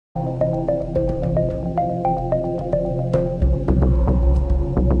So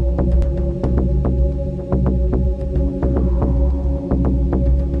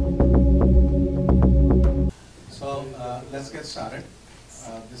let's get started.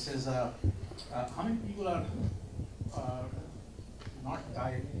 This is how many people are not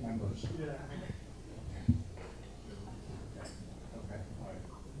TIE members? Okay, all right.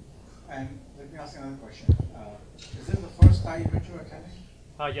 And let me ask you another question. Is this the first TIE event you're attending?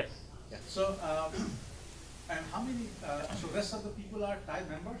 Yes. Yeah. So, and how many? So rest of the people are TIE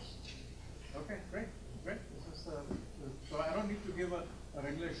members? Okay, great, great. This is so I don't need to give a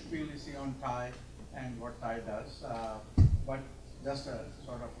regular spiel you see on TIE and what TIE does, but just a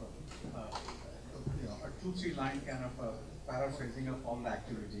sort of a 2-3 line kind of a paraphrasing of all the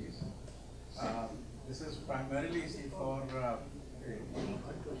activities. This is primarily for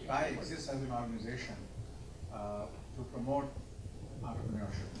TIE exists as an organization to promote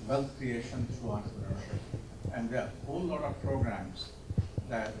entrepreneurship, wealth creation through entrepreneurship, and there are a whole lot of programs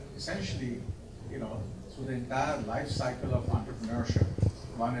that essentially, through the entire life cycle of entrepreneurship.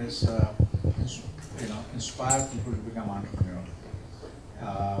 One is, inspire people to become entrepreneurs,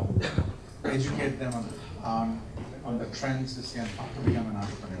 educate them on the trends they see and how to become an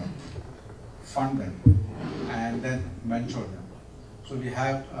entrepreneur, fund them, and then mentor them. So we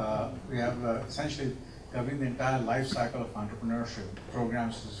have essentially covering the entire life cycle of entrepreneurship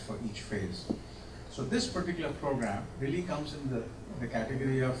programs for each phase. So this particular program really comes in the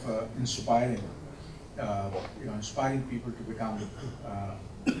category of inspiring, inspiring people to become,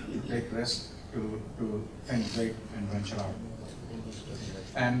 to take risks, to think big and venture out.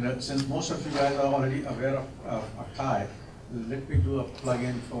 And since most of you guys are already aware of TIE, let me do a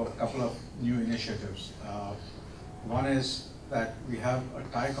plug-in for a couple of new initiatives. One is that we have a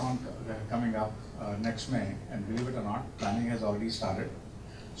TIECon coming up next May, and believe it or not, planning has already started.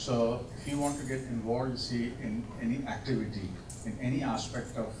 So if you want to get involved, see, in any activity, in any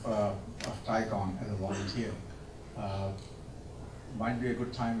aspect of TIECon as a volunteer, might be a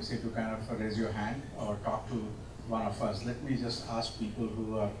good time to kind of raise your hand or talk to one of us. Let me just ask people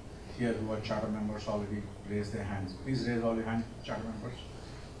who are here who are charter members already raise their hands. Please raise all your hands, charter members.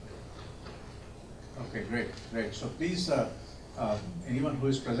 Okay, great, great. So please, anyone who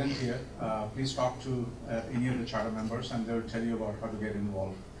is present here, please talk to any of the charter members and they will tell you about how to get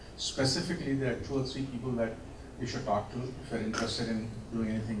involved. Specifically, there are 2 or 3 people that you should talk to if you're interested in doing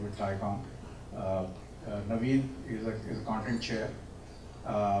anything with TIECon. Naveen is a content chair.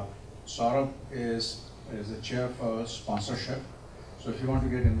 Saurabh is the chair for sponsorship. So if you want to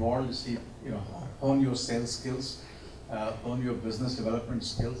get involved, hone your sales skills, hone your business development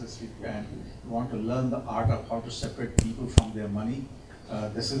skills, if you want to learn the art of how to separate people from their money,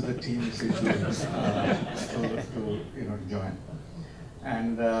 this is the team to join.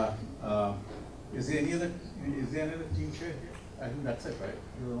 And is there any other team chair here? I think that's it, right?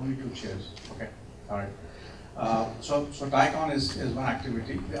 There are only 2 chairs. Okay, all right. So TIECon is one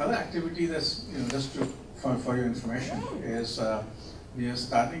activity. The other activity that's just for your information is we are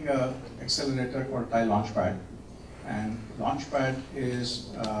starting an accelerator called TIE Launchpad. And Launchpad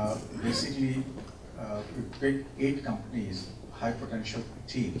is basically we pick 8 companies, high potential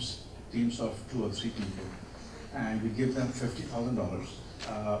teams of 2 or 3 people, and we give them $50,000.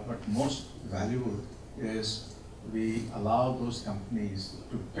 But most valuable is we allow those companies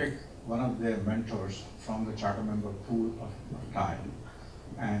to pick one of their mentors from the charter member pool of TIE.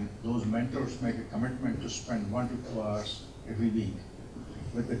 And those mentors make a commitment to spend 1 to 2 hours every week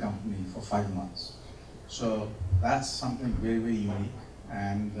with the company for 5 months. So that's something very, very unique.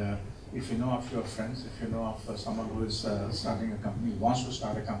 And if you know of your friends, if you know of someone who is starting a company, wants to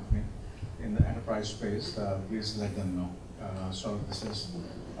start a company in the enterprise space, please let them know. So this is,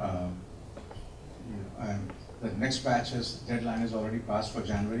 the next batch's deadline is already passed for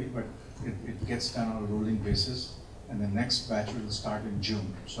January, but it gets done on a rolling basis. And the next batch will start in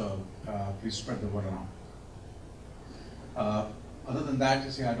June. So please spread the word around. Other than that,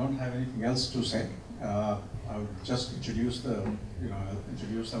 I don't have anything else to say. I would just introduce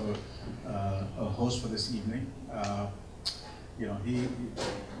our host for this evening.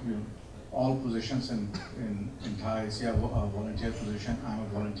 All positions in TIE. A volunteer position. I'm a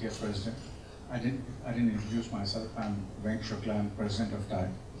volunteer president. I didn't introduce myself. I'm Venk Shukla. I'm president of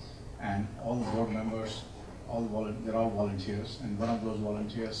TIE, and all the board members, they're all volunteers. And one of those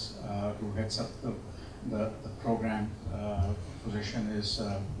volunteers who heads up the program position is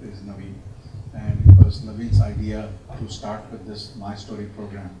Naveen. And it was Naveen's idea to start with this My Story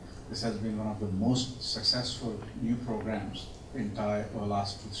program. This has been one of the most successful new programs in TIE over the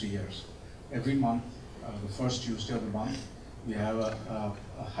last 2-3 years. Every month, the first Tuesday of the month, we have a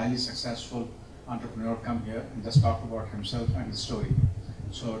a highly successful entrepreneur come here and just talk about himself and his story.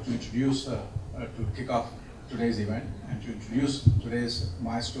 So to introduce, to kick off today's event and to introduce today's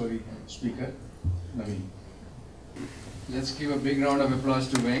My Story speaker, Naveen. Let's give a big round of applause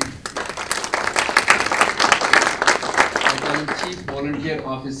to Venk. I'm Chief Volunteer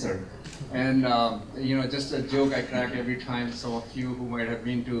Officer. And you know, just a joke I crack every time. Some of you who might have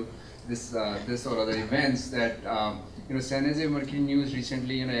been to this or other events, that you know, San Jose Mercury News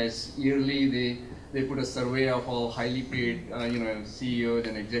recently, you know, as yearly they put a survey of all highly paid you know, CEOs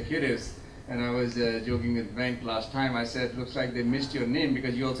and executives. And I was joking with Venk last time. I said, looks like they missed your name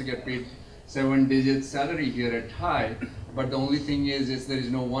because you also get paid 7-digit salary here at High. But the only thing is there is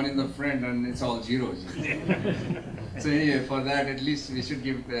no one in the front and it's all zeros. So anyway, for that, at least we should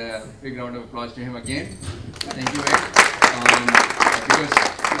give a big round of applause to him again. Thank you, Venk. Because,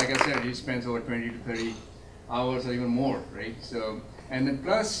 like I said, he spends over 20 to 30 hours or even more, right? So, and then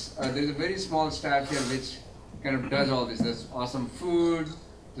plus, there's a very small staff here which kind of does all this. There's awesome food,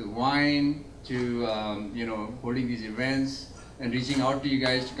 to wine, to you know, holding these events and reaching out to you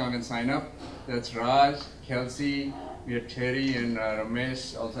guys to come and sign up. That's Raj, Kelsey, we have Terry and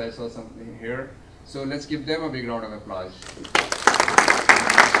Ramesh. Also, I saw something here. So let's give them a big round of applause.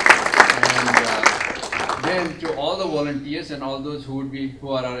 And then to all the volunteers and all those who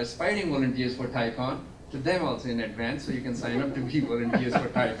are our aspiring volunteers for TiCon, to them also in advance, so you can sign up to be volunteers for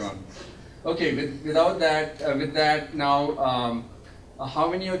TiCon. Okay, with that now, how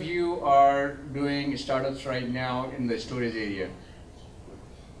many of you are doing startups right now in the storage area?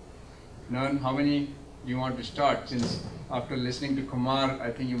 None? How many do you want to start? Since after listening to Kumar,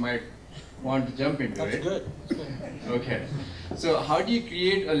 I think you might want to jump into it. That's good. Okay. So how do you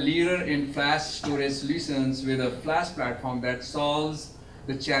create a leader in flash storage solutions with a flash platform that solves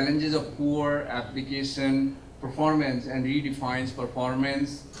the challenges of poor application performance and redefines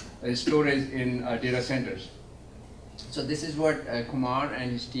performance storage in data centers? So this is what Kumar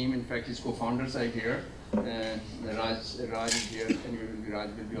and his team, in fact his co-founders are here, and Raj is here, and Raj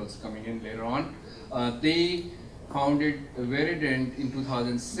will be also coming in later on. They founded Virident in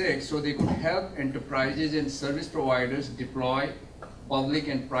 2006 so they could help enterprises and service providers deploy public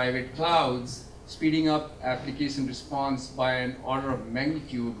and private clouds, speeding up application response by an order of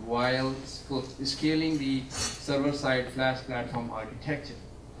magnitude while scaling the server-side flash platform architecture.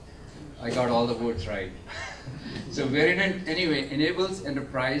 I got all the words right. So Virident, anyway, enables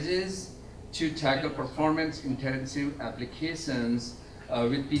enterprises to tackle performance-intensive applications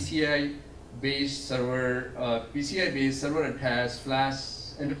with PCIe-based server attached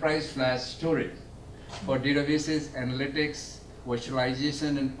enterprise flash storage for databases, analytics,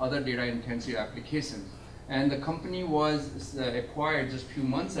 virtualization, and other data-intensive applications. And the company was acquired just a few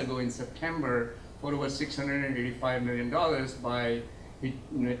months ago in September for over $685 million by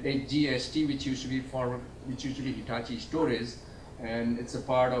HGST, which used to be Hitachi Storage, and it's a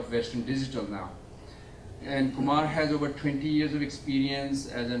part of Western Digital now. And Kumar has over 20 years of experience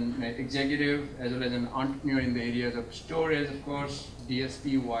as an executive as well as an entrepreneur in the areas of storage, of course,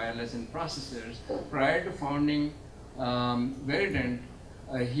 DSP, wireless, and processors. Prior to founding Virident,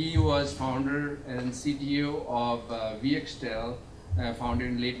 he was founder and CTO of VxTel, founded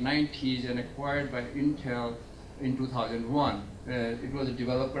in late 90s and acquired by Intel in 2001. It was a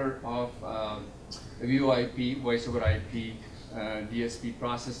developer of VoIP, voice over IP, DSP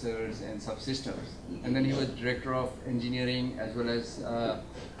processors and subsystems. And then he was director of engineering as well as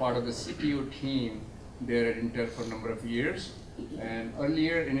part of the CTO team there at Intel for a number of years. And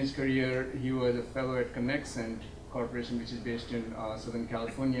earlier in his career, he was a fellow at Connexent Corporation, which is based in Southern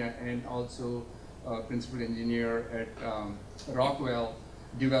California, and also principal engineer at Rockwell,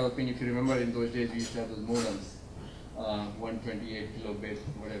 developing, if you remember in those days, we used to have those modems, 128 kilobit,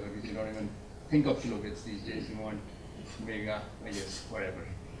 whatever, because you don't even think of kilobits these days, you want mega, I guess, whatever.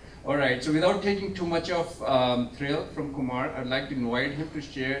 All right, so without taking too much of thrill from Kumar, I'd like to invite him to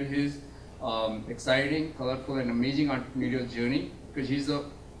share his exciting, colorful, and amazing entrepreneurial journey, because he's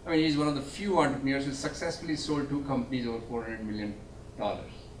one of the few entrepreneurs who successfully sold 2 companies over $400 million.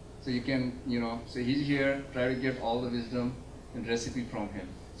 So you can, so he's here, try to get all the wisdom and recipe from him.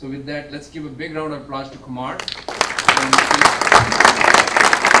 So with that, let's give a big round of applause to Kumar.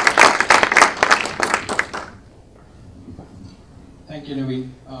 Thank you, Naveen.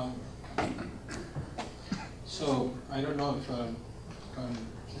 So I don't know if I'm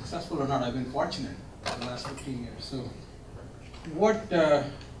successful or not. I've been fortunate for the last 15 years. So what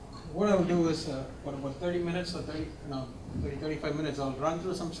I'll do is, what about 30 minutes or 35 minutes, I'll run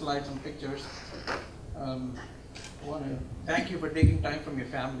through some slides, some pictures. I want to thank you for taking time from your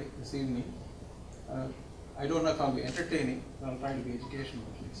family this evening. I don't know if I'll be entertaining, but I'll try to be educational.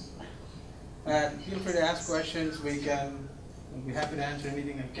 things. And feel free to ask questions. We'll be happy to answer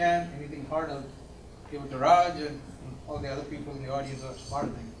anything I can. Anything hard, I'll give it to Raj and all the other people in the audience are smarter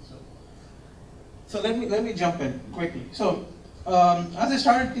than me. So let me jump in quickly. So as I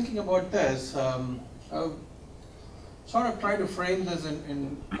started thinking about this, I sort of tried to frame this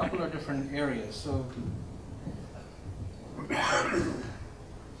in a couple of different areas.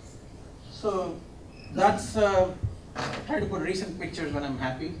 So that's I try to put recent pictures when I'm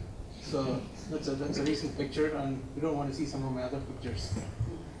happy. So that's a recent picture, and you don't want to see some of my other pictures.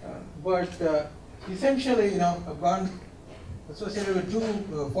 But essentially, I've gone associated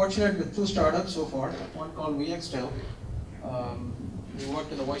with fortunate with two startups so far. One called VxTel. We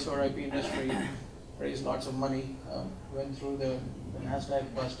worked in the voice over IP industry, raised lots of money, went through the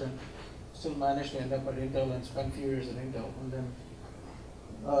NASDAQ bust, and still managed to end up at Intel and spent a few years at Intel. And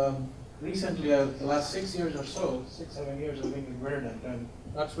then recently, the last 6 years or so, 6-7 years, I've been in Virident, and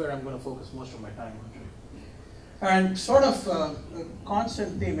that's where I'm going to focus most of my time on. And sort of a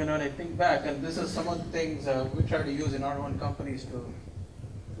constant theme, when I think back, and this is some of the things we try to use in our own companies to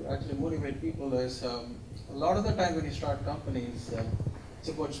actually motivate people, is a lot of the time when you start companies, it's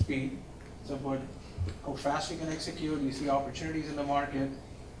about speed, it's about how fast you can execute, you see opportunities in the market,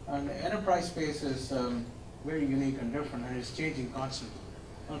 and the enterprise space is very unique and different, and it's changing constantly.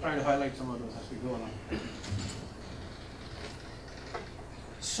 I'll try to highlight some of those as we go along.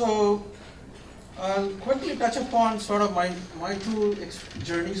 So I'll quickly touch upon sort of my two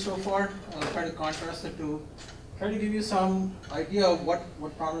journeys so far. I'll try to contrast the two, try to give you some idea of what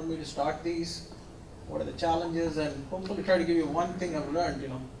prompted me to start these, what are the challenges, and hopefully try to give you one thing I've learned,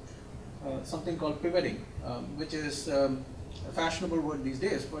 something called pivoting, which is a fashionable word these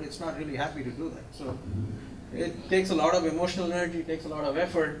days, but it's not really happy to do that. So it takes a lot of emotional energy, it takes a lot of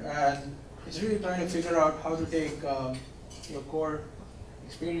effort, and it's really trying to figure out how to take your core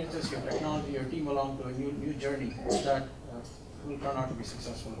experiences, your technology, your team along to a new journey that will turn out to be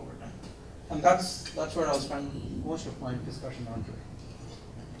successful over time. And that's where I'll spend most of my discussion on today.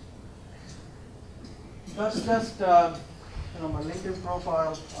 That's just my LinkedIn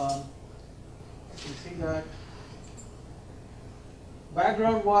profile. You can see that.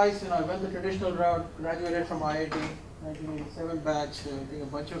 Background-wise, I went the traditional route, graduated from IIT, 1987 batch. I think a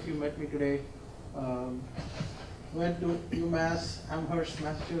bunch of you met me today. Went to UMass, Amherst,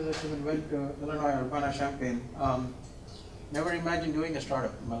 Massachusetts, and then went to Illinois, Urbana-Champaign. Never imagined doing a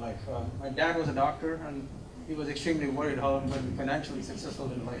startup in my life. My dad was a doctor, and he was extremely worried how I'm going to be financially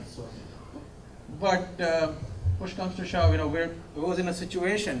successful in life. So, but push comes to shove, I was in a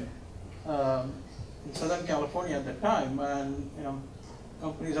situation in Southern California at the time, and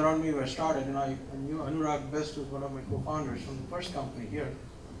companies around me were started, and I knew Anurag Best, who was one of my co-founders from the first company here.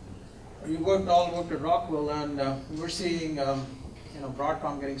 We all worked at Rockwell, and we were seeing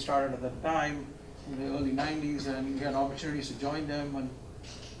Broadcom getting started at that time in the early 90s, and we had opportunities to join them.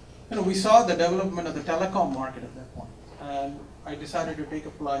 And we saw the development of the telecom market at that point. And I decided to take a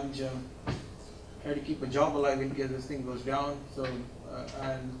plunge, try to keep a job alive in case this thing goes down. So,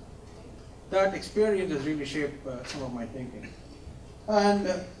 and that experience has really shaped some of my thinking. And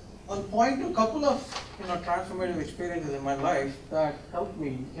I'll point to a couple of transformative experiences in my life that helped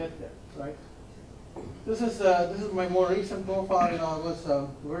me get there. Right. This is my more recent profile. I was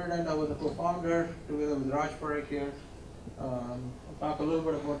Virident. I was a co-founder together with Raj Parekh here. I'll talk a little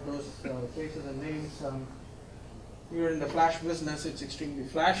bit about those faces and names. We're in the flash business. It's extremely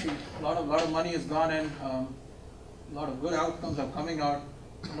flashy. A lot of money has gone in. A lot of good outcomes are coming out.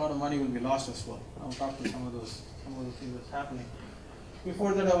 A lot of money will be lost as well. I'll talk to some of those things that's happening.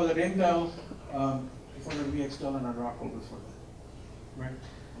 Before that, I was at Intel. Before that, VxTel, and at Rockwell before that. Right.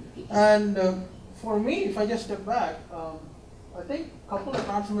 And for me, if I just step back, I think a couple of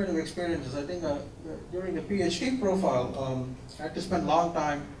transformative experiences. I think during the PhD profile, I had to spend a long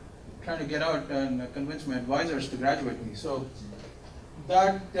time trying to get out and convince my advisors to graduate me. So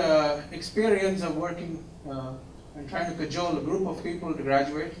that experience of working and trying to cajole a group of people to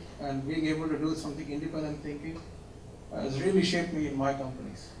graduate and being able to do something independent thinking has really shaped me in my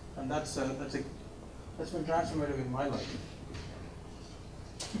companies. And that's been transformative in my life.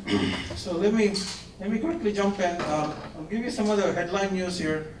 So let me quickly jump in. I'll give you some other headline news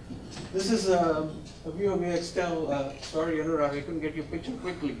here. This is a view of VxTel. Sorry, Anurag, I couldn't get your picture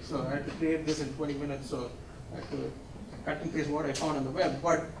quickly, so I had to create this in 20 minutes. So I had to cut and paste what I found on the web.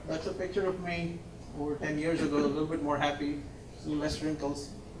 But that's a picture of me over 10 years ago, a little bit more happy, a little less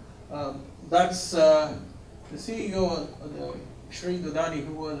wrinkles. That's the CEO, Shri Dudani,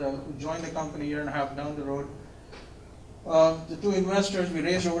 who joined the company a year and a half down the road. The two investors, we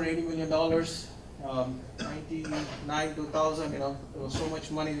raised over $80 million. 99, 2000, there was so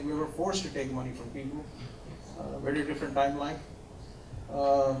much money, we were forced to take money from people. Very different timeline.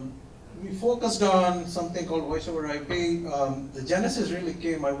 We focused on something called voice over IP. The genesis really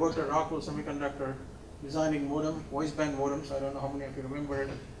came, I worked at Rockwell Semiconductor designing modem, voice band modems. I don't know how many of you remember it.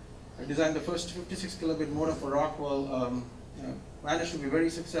 I designed the first 56 kilobit modem for Rockwell. Managed to be very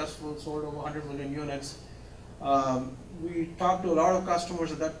successful, sold over 100 million units. We talked to a lot of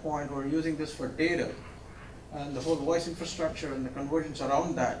customers at that point who were using this for data. And the whole voice infrastructure and the convergence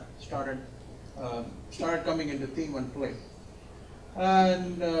around that started coming into theme and play.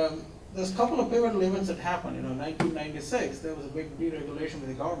 And there's a couple of pivotal events that happened. In 1996, there was a big deregulation with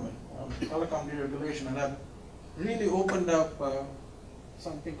the government, telecom deregulation, and that really opened up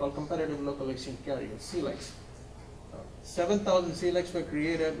something called competitive local exchange carriers, CLECs. 7,000 CLECs were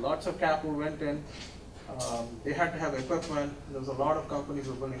created, lots of capital went in. They had to have equipment. There was a lot of companies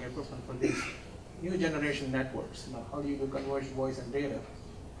who were building equipment for these new generation networks. How do you do converged voice and data?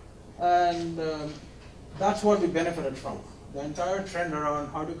 And that's what we benefited from. The entire trend around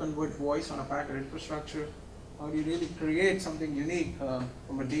how to convert voice on a packet infrastructure, how do you really create something unique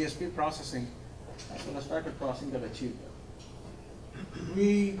from a DSP processing as well as packet processing that achieved that.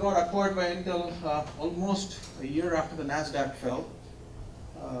 We got acquired by Intel almost a year after the NASDAQ fell.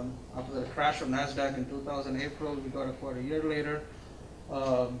 After the crash of NASDAQ in 2000 April, we got acquired a year later.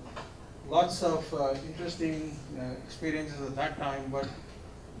 Lots of interesting experiences at that time, but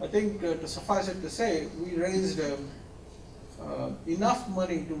I think to suffice it to say, we raised enough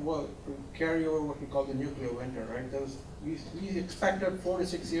money to carry over what we call the nuclear winter, right? We expected 4 to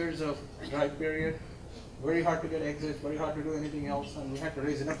 6 years of dry period, very hard to get exits, very hard to do anything else, and we had to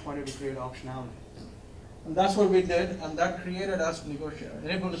raise enough money to create optionality. And that's what we did, and that enabled us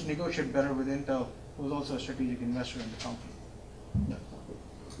to negotiate better with Intel, who was also a strategic investor in the company.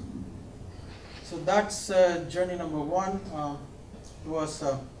 So that's journey number one. It was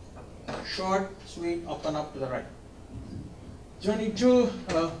short, sweet, up and up to the right. Journey two,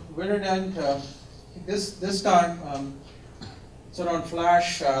 Virident. This time, it's around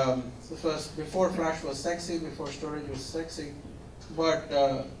Flash. This was before Flash was sexy, before storage was sexy. But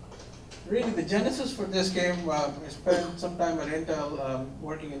really, the genesis for this came. I spent some time at Intel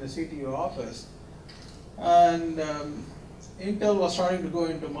working in the CTO office, and Intel was starting to go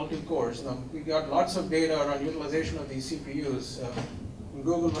into multi-cores. We got lots of data around utilization of these CPUs.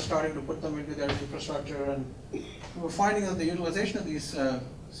 Google was starting to put them into their infrastructure, and we were finding that the utilization of these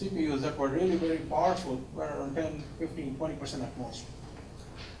CPUs that were really very powerful were around 10, 15, 20% at most.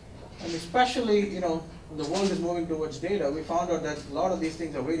 And especially, when the world is moving towards data, we found out that a lot of these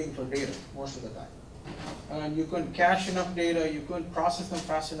things are waiting for data most of the time. And you couldn't cache enough data, you couldn't process them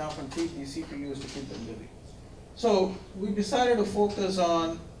fast enough and treat these CPUs to keep them busy. So we decided to focus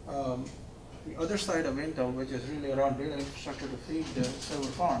on the other side of Intel, which is really around data infrastructure to feed the server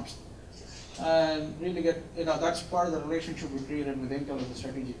farms. And really that's part of the relationship we created with Intel as a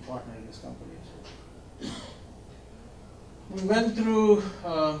strategic partner in this company. We went through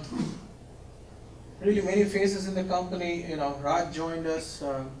really many phases in the company. Raj joined us.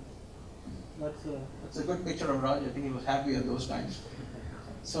 That's a good picture of Raj. I think he was happy at those times.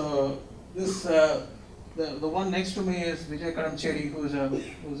 So this, the one next to me is Vijay Karamcheri,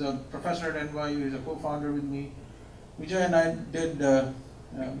 who's a professor at NYU. He's a co-founder with me. Vijay and I did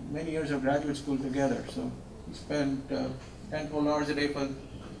many years of graduate school together. So we spent 10, 12 hours a day for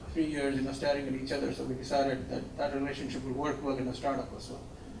 3 years, staring at each other. So we decided that relationship would work well in a startup as well.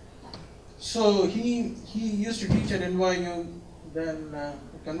 So he used to teach at NYU. Then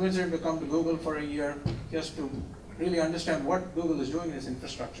convinced him to come to Google for a year just to really understand what Google is doing in its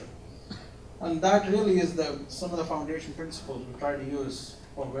infrastructure. And that really is some of the foundation principles we try to use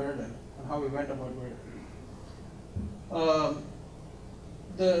for Virident and how we went about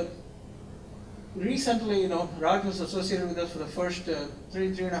Virident. Recently, Raj was associated with us for the first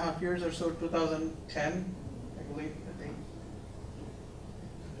 3.5 years or so, 2010, I think,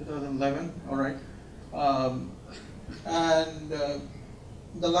 2011, all right. And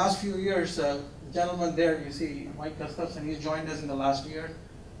the last few years, the gentleman there, you see Mike Gustafson, he's joined us in the last year.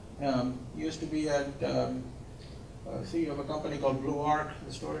 He used to be at CEO of a company called Blue Arc,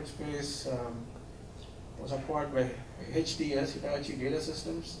 the storage space, was acquired by HDS, Hitachi Data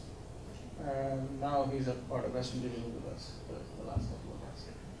Systems. And now he's a part of Western Digital with us the last couple of months.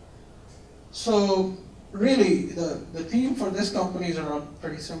 So really, the theme for this company is around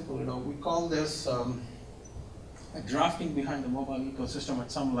pretty simple. We call this drafting behind the mobile ecosystem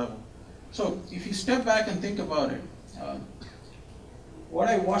at some level. So if you step back and think about it, what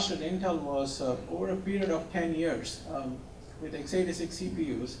I watched at Intel was over a period of 10 years with x86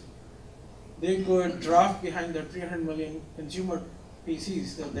 CPUs, they could draft behind their 300 million consumer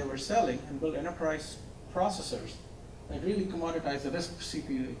PCs that they were selling and build enterprise processors that really commoditize the RISC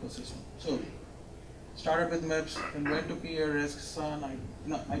CPU ecosystem. So started with MIPS and went to PA RISC, Sun,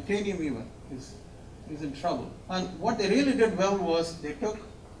 Titanium even is in trouble. And what they really did well was they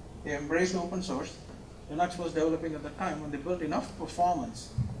embraced open source. Linux was developing at the time, and they built enough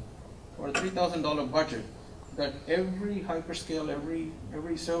performance for a $3,000 budget that every hyperscale,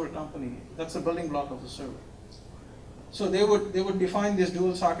 every server company, that's the building block of the server. So they would define these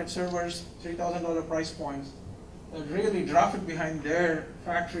dual socket servers, $3,000 price points, that really drafted behind their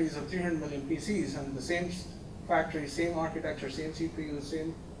factories of 300 million PCs, and the same factory, same architecture, same CPU,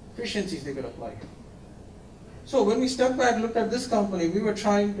 same efficiencies they could apply. So when we stepped back, looked at this company, we were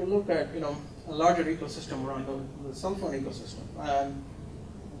trying to look at a larger ecosystem around the cell phone ecosystem. And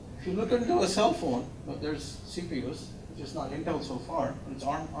if you look into a cell phone, there's CPUs, which is not Intel so far, it's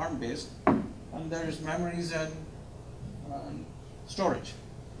ARM based, and there's memories and storage.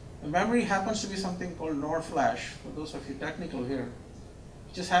 The memory happens to be something called NOR flash, for those of you technical here.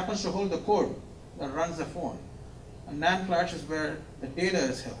 It just happens to hold the code that runs the phone. And NAND flash is where the data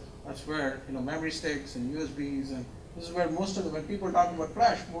is held. That's where memory sticks and USBs, and this is where most of when people talk about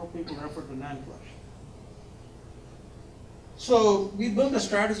flash, more people refer to NAND flash. So we built a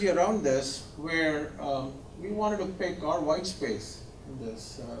strategy around this where we wanted to pick our white space in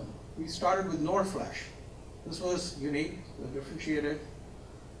this. We started with NOR flash. This was unique, differentiated.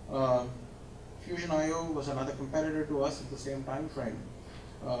 Fusion IO was another competitor to us at the same time frame.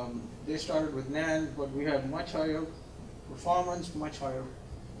 They started with NAND, but we had much higher performance, much higher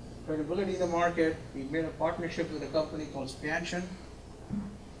credibility in the market. We made a partnership with a company called Spansion,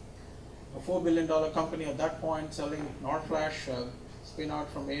 a $4 billion company at that point selling NOR flash, spin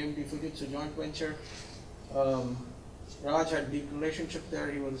out from AMD Fujitsu joint venture. Raj had a deep relationship there.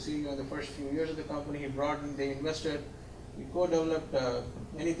 He was the CEO in the first few years of the company. He brought in, they invested. We co-developed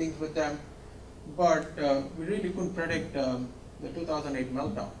many things with them, but we really couldn't predict the 2008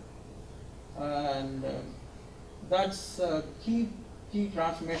 meltdown. And that's a key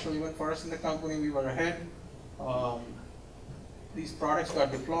transformational event for us in the company. We were ahead. These products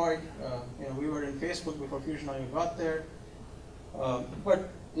got deployed. We were in Facebook before Fusion IO got there. But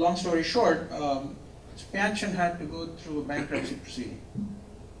long story short, Spansion had to go through a bankruptcy proceeding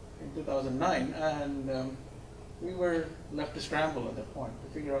in 2009, and we were left to scramble at that point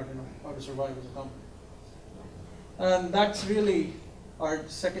to figure out how to survive as a company. And that's really our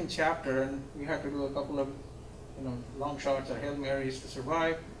second chapter, and we had to do a couple of long shots or Hail Marys to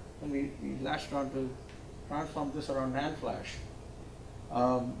survive, and we latched on to transform this around NAND flash.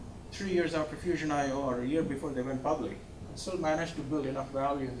 3 years after Fusion IO, or a year before they went public, and still managed to build enough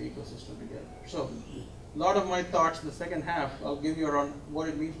value in the ecosystem together. So a lot of my thoughts in the second half, I'll give you around what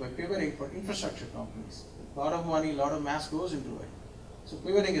it means by pivoting for infrastructure companies. A lot of money, a lot of mass goes into it. So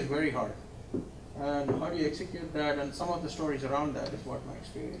pivoting is very hard. And how do you execute that? And some of the stories around that is what my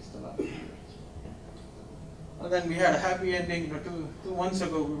experience the last few years. And then we had a happy ending. Two months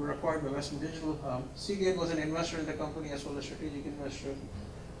ago, we were acquired by Western Digital. Seagate was an investor in the company as well as strategic investor.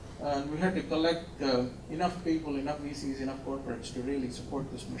 And we had to collect enough people, enough VCs, enough corporates to really support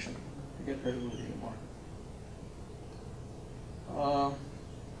this mission to get credibility in the market.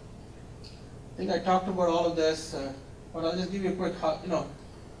 I think I talked about all of this, but I'll just give you a quick,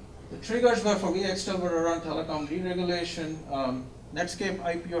 the triggers were for VXTEL were around telecom deregulation. Netscape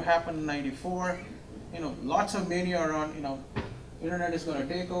IPO happened in '94. Lots of mania around, internet is going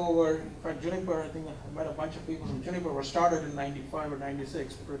to take over. In fact, Juniper, I think I met a bunch of people from Juniper were started in '95 or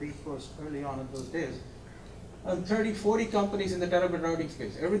 '96, pretty close early on in those days. And 30, 40 companies in the terabit routing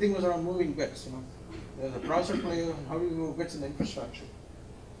space. Everything was around moving bits, There's a browser player, and how do you move bits in the infrastructure?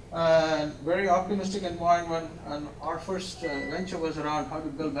 And very optimistic environment, and our first venture was around how to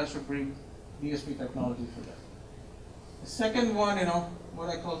build best-of-breed DSP technology for that. The second one, what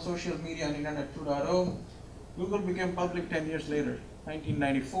I call social media and Internet 2.0. Google became public 10 years later,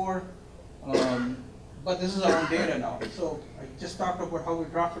 1994. But this is around data now. So I just talked about how we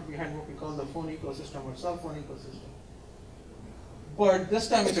drafted behind what we call the phone ecosystem or cell phone ecosystem. But this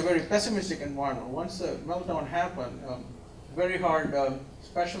time it's a very pessimistic environment. Once the meltdown happened, very hard,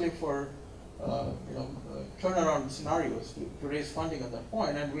 especially for turnaround scenarios to raise funding at that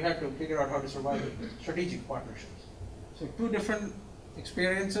point, and we had to figure out how to survive with strategic partnerships. So two different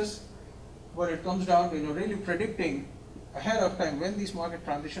experiences, but it comes down to really predicting ahead of time when these market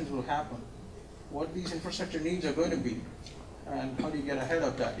transitions will happen, what these infrastructure needs are going to be, and how do you get ahead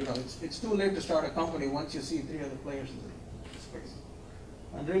of that. It's too late to start a company once you see 3 other players in the space.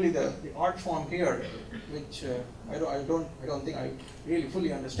 And really the art form here, which I don't think I really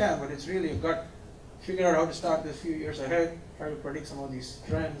fully understand, but it's really I've got figure out how to start this few years ahead, try to predict some of these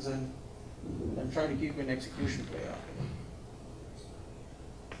trends, and try to keep an execution play out.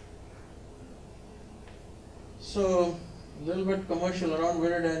 So a little bit commercial around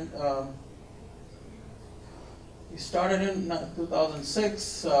Virident. We started in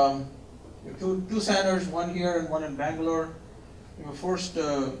 2006. Two centers, one here and one in Bangalore. We were forced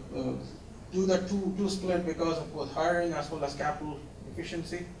to do that two split because of both hiring as well as capital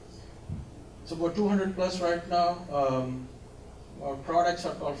efficiency. It's about 200 plus right now. Our products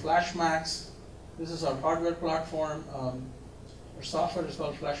are called FlashMAX. This is our hardware platform. Our software is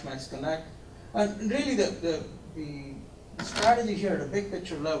called FlashMAX Connect. And really the strategy here at a big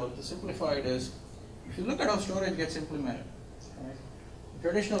picture level, to simplify it, is if you look at how storage gets implemented, right?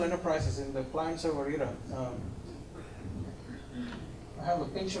 Traditional enterprises in the client server era, I have a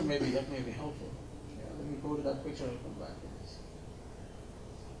picture maybe that may be helpful. Yeah, let me go to that picture and come back to this.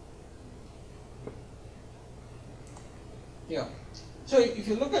 Yeah. So if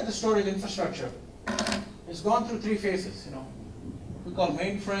you look at the storage infrastructure, it's gone through three phases. What we call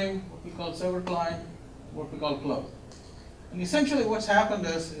mainframe, what we call server client, what we call cloud. And essentially what's happened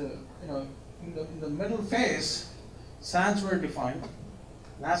is, in the middle phase, SANs were defined,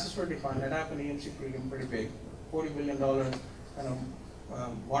 NASs were defined. That happened in EMC pretty big, $40 billion kind of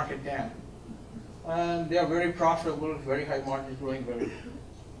market TAM. And they are very profitable, very high margins, growing very. A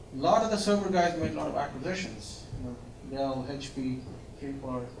lot of the server guys made a lot of acquisitions. Dell, HP,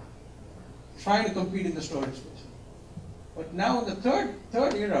 Freeport, trying to compete in the storage space. But now in the third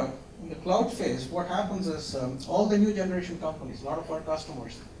era, in the cloud phase, what happens is all the new generation companies, a lot of our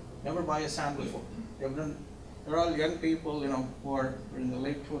customers, never buy a SAN before. They're all young people, who are in the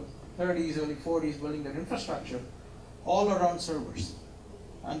late 30s, early 40s, building their infrastructure, all around servers.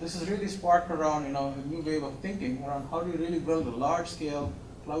 And this is really sparked around, a new wave of thinking around how do you really build a large-scale,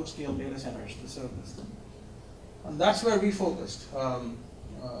 cloud-scale data centers to serve this. And that's where we focused.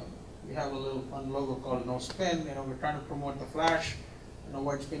 We have a little fun logo called No Spin. We're trying to promote the flash,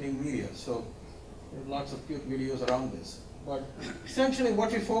 white spinning media. So there's lots of cute videos around this. But essentially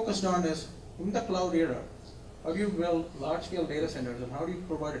what we focused on is, in the cloud era, how do you build large-scale data centers, and how do you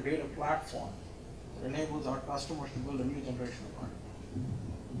provide a data platform that enables our customers to build a new generation of hardware.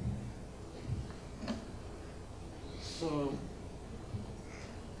 So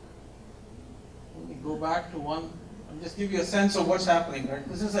let me go back to one and just give you a sense of what's happening. Right?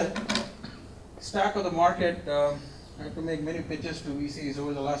 This is a stack of the market. I had to make many pitches to VCs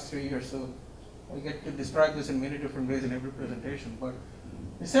over the last 3 years, so I get to describe this in many different ways in every presentation. But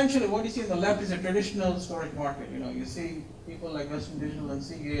essentially, what you see on the left is a traditional storage market. You see people like Western Digital and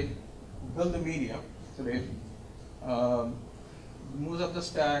Seagate build the media today, moves up the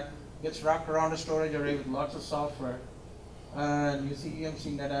stack, gets wrapped around a storage array with lots of software, and you see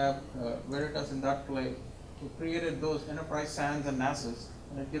EMC, NetApp, Veritas in that play, who created those enterprise SANs and NASs,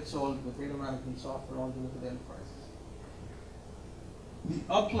 and it gets sold with data management software all the way to the enterprises.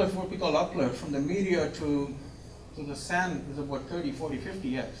 The uplift, what we call uplift, from the media to the SAN is about 30, 40,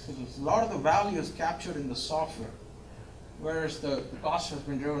 50x. So a lot of the value is captured in the software, whereas the cost has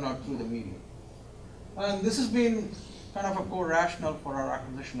been driven out through the media. And this has been kind of a core rationale for our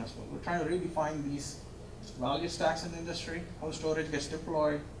acquisition as well. We're trying to redefine these value stacks in the industry, how storage gets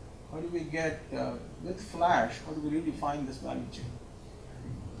deployed, how do we get, with flash, how do we redefine this value chain?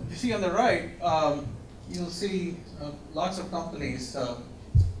 If you see on the right, you'll see lots of companies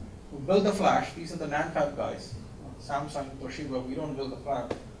who build the flash. These are the NAND fab guys. Samsung, Toshiba, we don't build the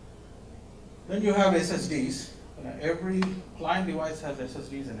fab. Then you have SSDs. Every client device has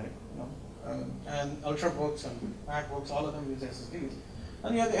SSDs in it. And Ultrabooks and MacBooks, all of them use SSDs.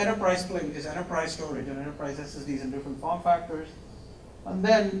 And you have the enterprise play, which is enterprise storage and enterprise SSDs in different form factors. And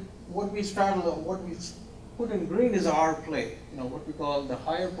then what we put in green is our play, what we call the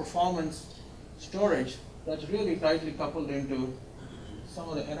higher performance storage that's really tightly coupled into some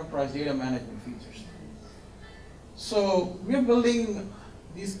of the enterprise data management features. So we're building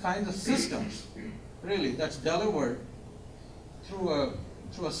these kinds of systems, really, that's delivered through a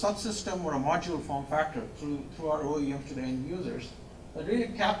subsystem or a module form factor through our OEMs to the end users that really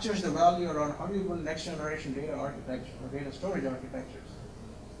captures the value around how do you build next generation data architecture or data storage architectures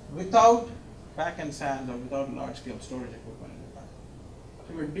without back-end SANs or without large-scale storage equipment in the back.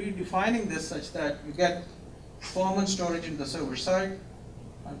 So we're redefining this such that you get performance storage in the server side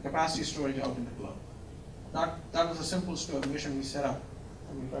and capacity storage out in the cloud. That was a simple mission we set up,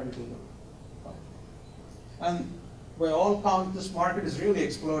 and we try to do that. And by all count, this market is really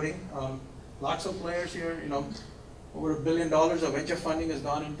exploding. Lots of players here. Over $1 billion of venture funding has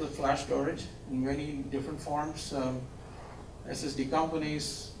gone into flash storage in many different forms. SSD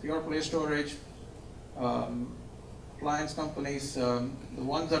companies, pure play storage, appliance companies. The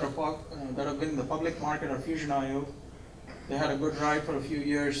ones that have been in the public market are Fusion IO. They had a good ride for a few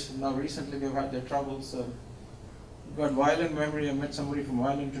years. Now recently they've had their troubles. We've got Violent Memory. I met somebody from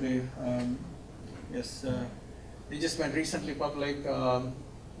Violent today. Yes, they just went recently public.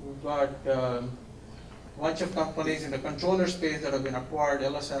 We've got a bunch of companies in the controller space that have been acquired.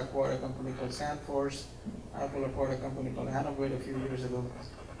 LSI acquired a company called Sandforce. Apple acquired a company called Annobit a few years ago.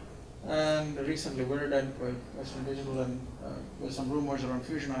 And recently Virident by Western Digital, and there's some rumors around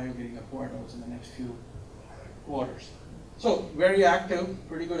Fusion IO getting acquired also in the next few quarters. So very active,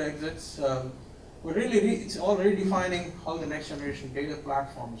 pretty good exits. But really, it's all redefining how the next generation data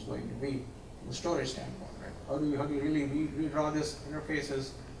platform is going to be from a storage standpoint. Right? How do you really redraw these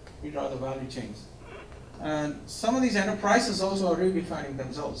interfaces, redraw the value chains? And some of these enterprises also are redefining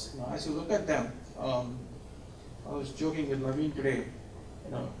themselves. You know, as you look at them, I was joking with Naveen today.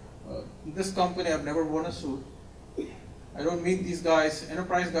 You know, this company, I've never worn a suit. I don't meet these guys.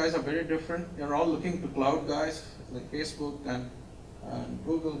 Enterprise guys are very different. They're all looking to cloud guys like Facebook and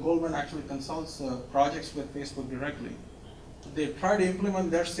Google. Goldman actually consults projects with Facebook directly. They try to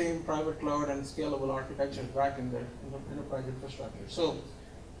implement their same private cloud and scalable architectures back in their enterprise infrastructure. So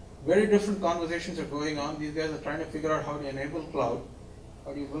very different conversations are going on. These guys are trying to figure out how to enable cloud,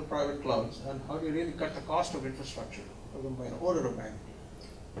 how do you build private clouds, and how do you really cut the cost of infrastructure by an order of magnitude.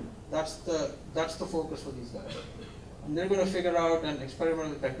 That's the focus for these guys. And they're going to figure out and experiment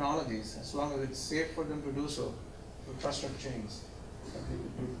with technologies as long as it's safe for them to do so through trusted chains. That they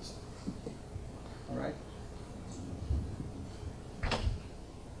could do this. All right.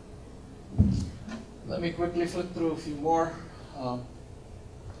 Let me quickly flip through a few more.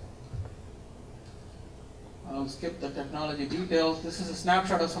 I'll skip the technology details. This is a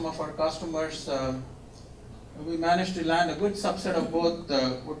snapshot of some of our customers. We managed to land a good subset of both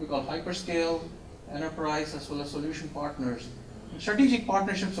what we call hyperscale, enterprise, as well as solution partners. And strategic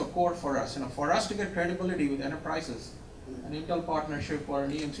partnerships are core for us. You know, for us to get credibility with enterprises, an Intel partnership or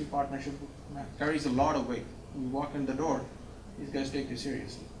an EMC partnership carries a lot of weight. When you walk in the door, these guys take you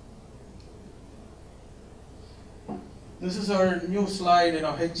seriously. This is our new slide. You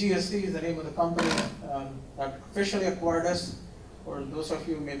know, HGST is the name of the company that officially acquired us. For those of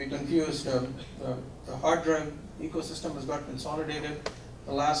you who may be confused, the hard drive ecosystem has got consolidated.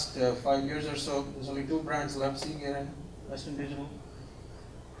 The last 5 years or so, there's only 2 brands left, Seagate and Western Digital.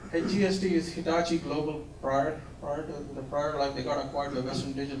 HGST is Hitachi Global. Prior to the prior life, they got acquired by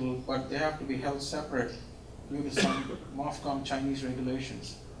Western Digital, but they have to be held separate due to some MOFCOM Chinese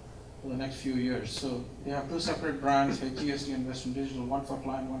regulations for the next few years. So they have 2 separate brands, HGST and Western Digital, one for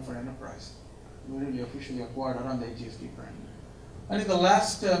client, one for enterprise. We really officially acquired around the HGST brand. And in the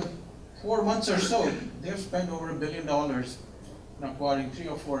last 4 months or so, they've spent over $1 billion in acquiring 3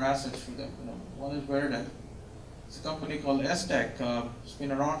 or 4 assets for them. You know, one is Virident. It's a company called S-Tech. It's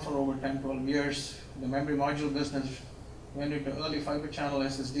been around for over 10, 12 years. The memory module business went into early fiber channel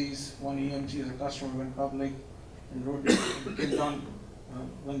SSDs. One EMC as a customer went public and wrote it came down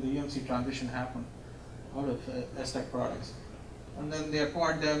when the EMC transition happened out of S-Tech products. And then they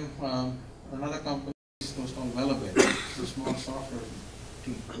acquired them, another company was called Velabit. It's a small software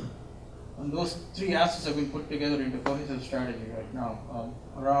team. And those 3 assets have been put together into cohesive strategy right now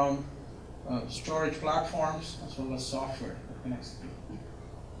around storage platforms as well as software that connects.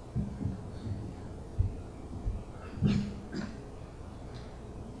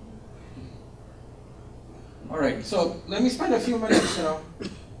 All right, so let me spend a few minutes. You know,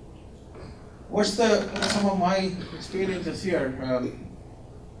 what's some of my experiences here,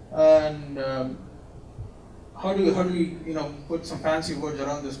 and how do we put some fancy words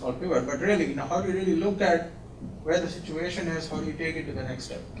around this called pivot? But really, how do you really look at where the situation is? How do you take it to the next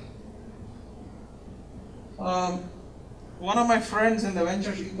step? One of my friends in the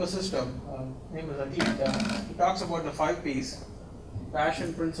ventures ecosystem, name is Ajit, he talks about the 5 Ps: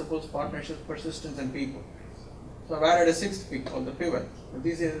 passion, principles, partnership, persistence, and people. So I've added a 6th P called the pivot.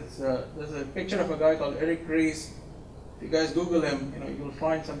 There's a picture of a guy called Eric Ries. If you guys Google him, you'll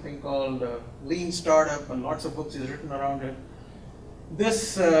find something called Lean Startup, and lots of books he's written around it.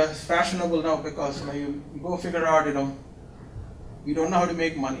 This is fashionable now because you go figure out, you don't know how to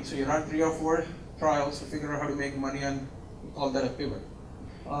make money, so you run 3 or 4 trials to figure out how to make money, and we call that a pivot.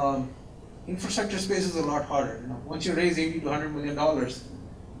 Infrastructure space is a lot harder. Once you raise $80 to $100 million,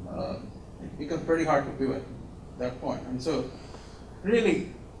 it becomes pretty hard to pivot at that point. And so, really,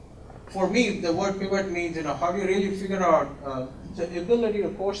 for me, the word pivot means, how do you really figure out the ability to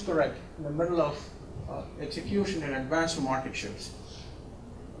course correct in the middle of execution in advance to market shifts.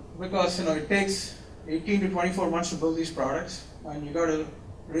 Because it takes 18 to 24 months to build these products, and you got to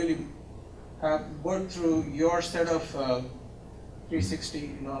really work through your set of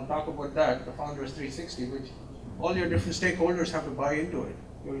 360. I'll talk about that, the Founders 360, which all your different stakeholders have to buy into it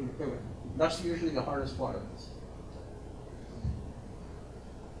during the pivot. That's usually the hardest part of this.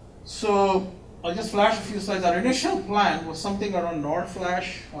 So I'll just flash a few slides. Our initial plan was something around NOR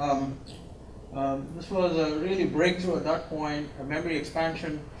flash. This was a really breakthrough at that point, a memory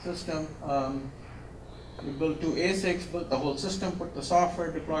expansion system. We built 2 ASICs, built the whole system, put the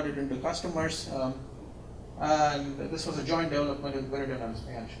software, deployed it into customers, and this was a joint development with Virident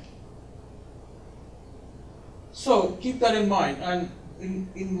expansion. So keep that in mind, and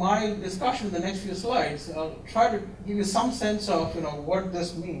in my discussion in the next few slides, I'll try to give you some sense of what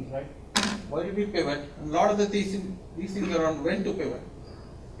this means, right? Why did we pivot? And a lot of these things are on when to pivot.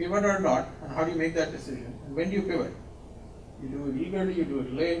 Pivot or not, and how do you make that decision? And when do you pivot? You do it eagerly, you do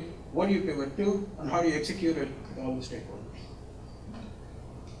it late. What do you pivot to, and how do you execute it with all the stakeholders?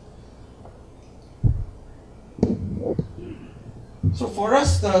 So for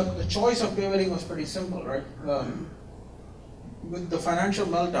us, the choice of pivoting was pretty simple, right? With the financial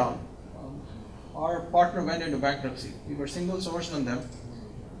meltdown, our partner went into bankruptcy. We were single sourced on them.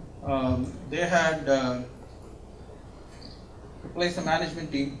 They had replaced the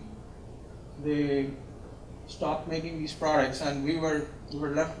management team. They stopped making these products, and we were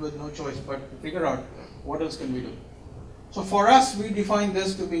left with no choice but to figure out what else can we do. So for us, we defined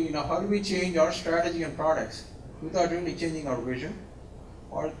this to be, how do we change our strategy and products without really changing our vision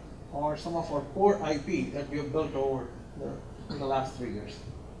or some of our core IP that we have built over in the last 3 years.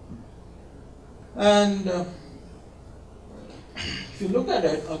 And if you look at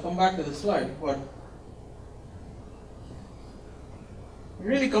it, I'll come back to the slide, but it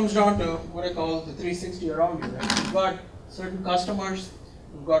really comes down to what I call the 360 around you. Right? You've got certain customers,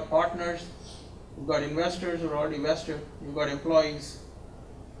 you've got partners, you've got investors who are already vested, you've got employees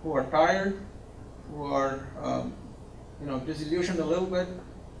who are tired, who are disillusioned a little bit,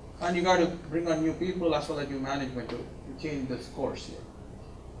 and you got to bring on new people as well as new management to change this course here.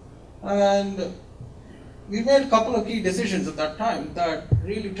 And we made a couple of key decisions at that time that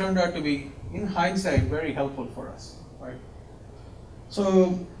really turned out to be, in hindsight, very helpful for us. Right?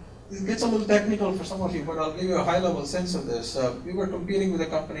 So it gets a little technical for some of you, but I'll give you a high-level sense of this. We were competing with a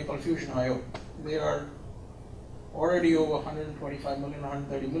company called Fusion.io. They are already over 125 million,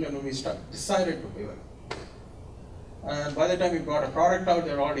 130 million when we decided to pivot. And by the time we brought a product out,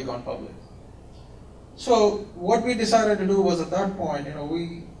 they're already gone public. So what we decided to do was, at that point,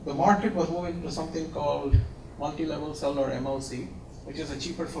 the market was moving to something called multi-level cell, or MLC, which is a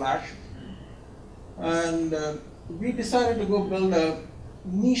cheaper flash. And we decided to go build a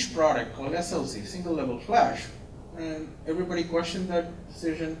niche product called SLC, single level flash. And everybody questioned that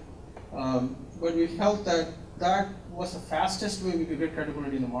decision, but we felt that that was the fastest way we could get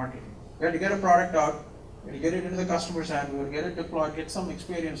credibility in the market. We had to get a product out, we had to get it into the customer's hand, we would get it deployed, get some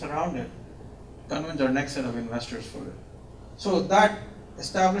experience around it, convince our next set of investors for it. So that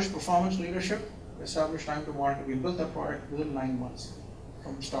established performance leadership, established time to market. We built that product within 9 months,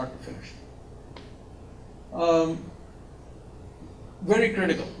 from start to finish. Very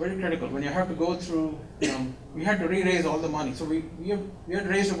critical, very critical. When you have to go through, we had to re-raise all the money. So we had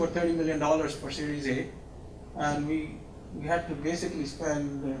raised about $30 million for Series A, and we had to basically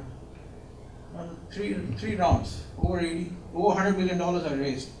spend three rounds. Over $100 million I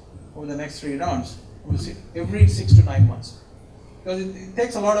raised over the next 3 rounds. We'll see every 6 to 9 months, because it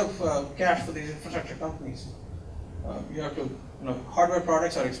takes a lot of cash for these infrastructure companies. You have to, hardware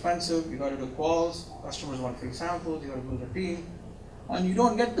products are expensive. You got to do quals. Customers want free samples. You got to build a team. And you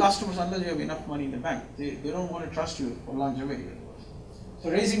don't get customers unless you have enough money in the bank. They don't want to trust you for longevity. So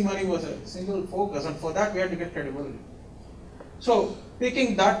raising money was a single focus, and for that we had to get credibility. So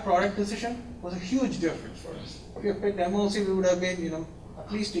picking that product decision was a huge difference for us. If we had picked MLC, we would have been,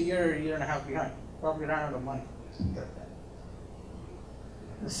 at least a year and a half behind. Probably ran out of money at that time.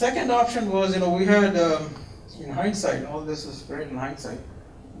 The second option was, we had, in hindsight, all this is great in hindsight,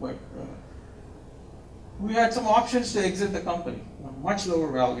 but we had some options to exit the company, much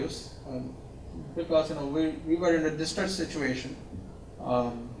lower values, because we were in a distressed situation,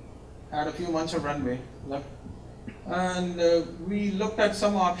 had a few months of runway left, and we looked at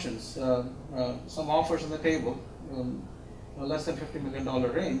some options, some offers on the table, less than $50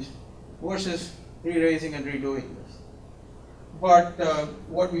 million range, versus re-raising and redoing this. But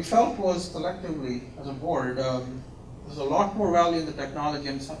what we felt was, collectively as a board, there's a lot more value in the technology,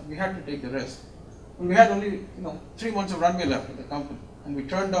 and we had to take the risk. And we had only 3 months of runway left with the company, and we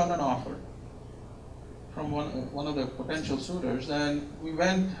turned down an offer from one of the potential suitors, and we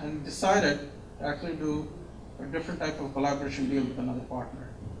went and decided to actually do a different type of collaboration deal with another partner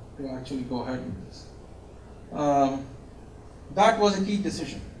to actually go ahead with this. That was a key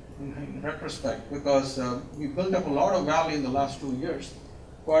decision in retrospect, because we built up a lot of value in the last 2 years,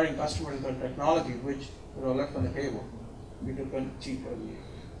 acquiring customers with our technology, which were left on the table. We took a cheap early.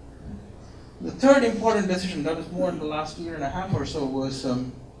 The third important decision, that was more in the last year and a half or so, was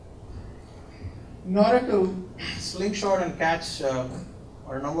in order to slingshot and catch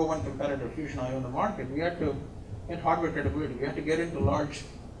our number one competitor, Fusion IO, in the market, we had to get hardware credibility. We had to get into large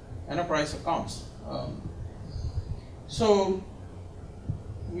enterprise accounts. So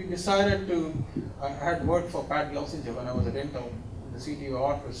we decided to, I had worked for Pat Gelsinger when I was at Intel in the CTO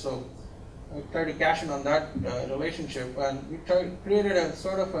office, so I tried to cash in on that relationship, and we created a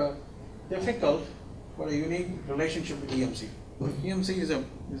sort of a difficult but a unique relationship with EMC. EMC is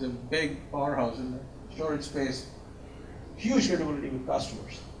a big powerhouse in the storage space, huge credibility with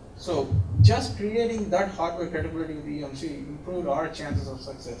customers. So just creating that hardware credibility with EMC improved our chances of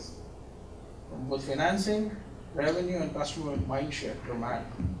success from both financing, revenue, and customer mindshare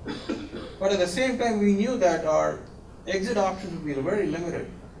dramatically. But at the same time, we knew that our exit options would be very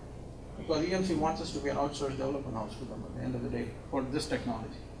limited, because EMC wants us to be an outsourced development house for them at the end of the day for this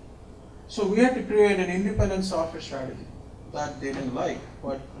technology. So we had to create an independent software strategy that they didn't like,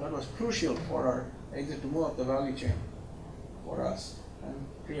 but that was crucial for our exit to move up the value chain for us and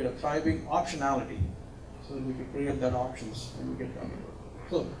create a thriving optionality so that we could create that options and we get done.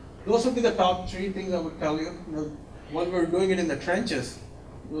 So those would be the top 3 things I would tell you. While we were doing it in the trenches,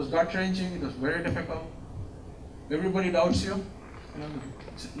 it was gut wrenching, it was very difficult. Everybody doubts you.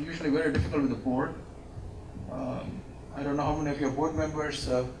 It's usually very difficult with the board. I don't know how many of your board members,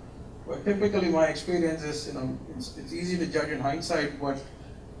 but typically my experience is, it's easy to judge in hindsight, but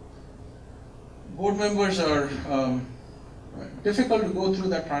board members are difficult to go through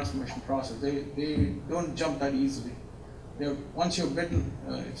that transformation process. They don't jump that easily. Once you're bitten,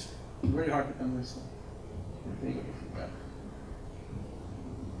 it's very hard to convince them.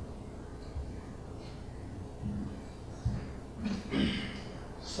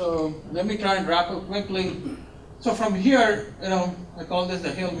 So let me try and wrap up quickly. So from here, I call this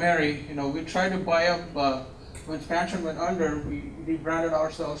the Hail Mary. We try to buy up, when Spansion went under, we rebranded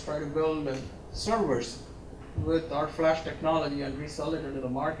ourselves, try to build servers with our flash technology and resell it into the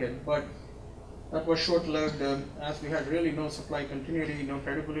market. But that was short-lived, as we had really no supply continuity, no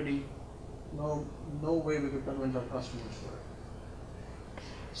credibility, no way we could convince our customers for it.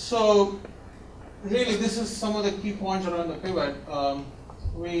 So really, this is some of the key points around the pivot.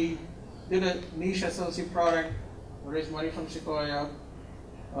 We did a niche SLC product, raised money from Sequoia,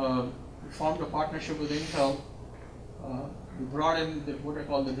 we formed a partnership with Intel, we brought in what I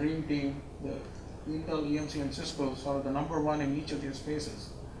call the dream team, the Intel, EMC, and Cisco, sort of the #1 in each of their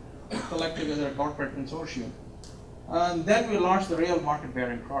spaces, collected as a corporate consortium. And then we launched the real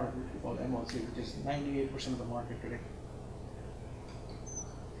market-bearing product, which we call MLC, which is 98% of the market today.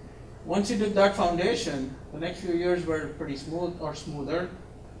 Once you did that foundation, the next few years were pretty smooth or smoother.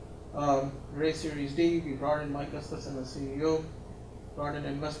 Raised Series D, we brought in Mike Gustafson as CEO, brought in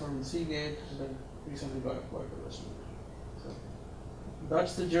investment from Seagate, and then recently got acquired by Western. So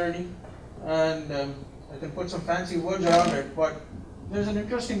that's the journey, and I can put some fancy words around it, but there's an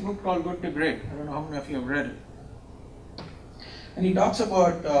interesting book called Good to Great. I don't know how many of you have read it. And he talks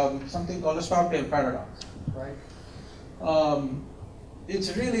about something called a Stockdale paradox, right?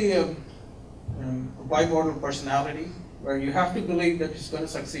 It's really a bimodal personality where you have to believe that it's going to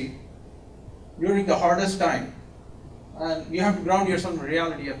succeed during the hardest time, and you have to ground yourself in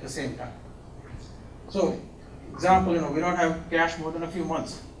reality at the same time. So, example, we don't have cash more than a few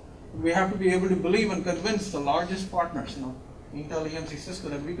months. We have to be able to believe and convince the largest partners, Intel, EMC, Cisco,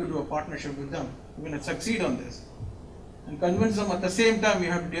 that we could do a partnership with them. We're going to succeed on this. And convince them at the same time we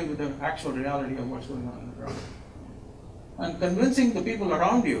have to deal with the actual reality of what's going on in the ground. And convincing the people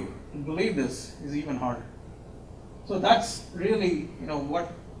around you to believe this is even harder. So that's really,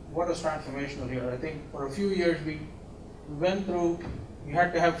 what was transformational here. I think for a few years we went through, we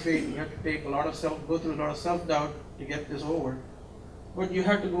had to have faith, we had to take go through a lot of self-doubt to get this over. But you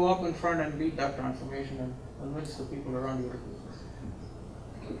had to go up in front and lead that transformation and convince the people around you to do this.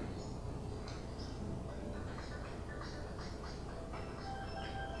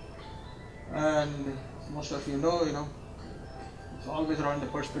 And most of you know, it's always around the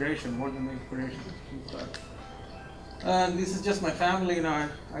perspiration more than the inspiration. And this is just my family, I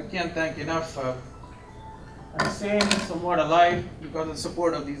can't thank enough. I'm staying somewhat alive because of the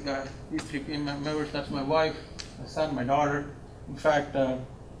support of these guys, these 3 members. That's my wife, my son, my daughter. In fact,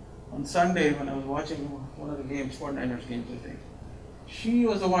 on Sunday when I was watching one of the games, 49ers games, I think. She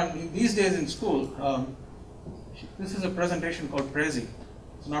was the one, these days in school, this is a presentation called Prezi.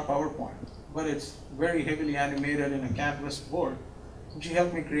 It's not PowerPoint, but it's very heavily animated in a canvas board. And she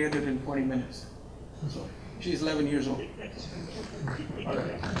helped me create it in 20 minutes. So she's 11 years old.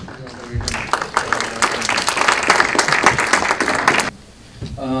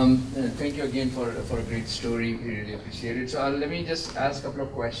 Thank you again for a great story. We really appreciate it. So let me just ask a couple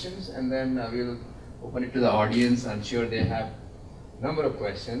of questions, and then we'll open it to the audience. I'm sure they have a number of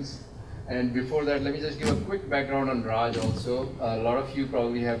questions. And before that, let me just give a quick background on Raj also. A lot of you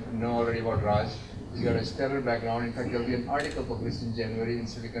probably know already about Raj. He's got a stellar background. In fact, there will be an article published in January in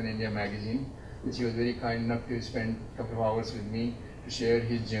Silicon India magazine, which he was very kind enough to spend a couple of hours with me to share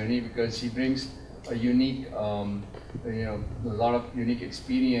his journey, because he brings a unique, a lot of unique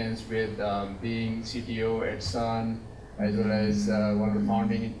experience with being CTO at Sun, as well as one of the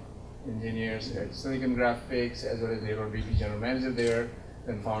founding engineers at Silicon Graphics, as well as later VP General Manager there,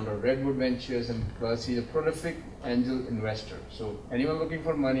 then founder of Redwood Ventures, and plus he's a prolific angel investor. So anyone looking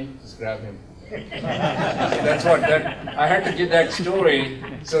for money, just grab him. That's what I had to give that story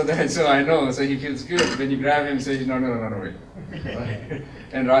so I know, so he feels good. When you grab him, say no, wait.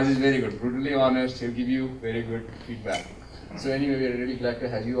 And Raj is very good, brutally honest. He'll give you very good feedback. So anyway, we are really glad to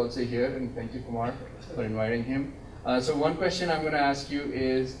have you also here, and thank you, Kumar, for inviting him. So one question I'm going to ask you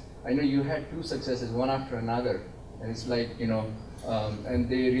is, I know you had two successes, one after another, and it's like, and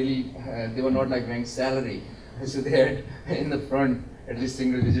they were not like ranked salary. So they had in the front at least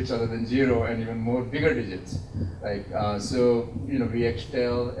single digits other than zero, and even more bigger digits. Like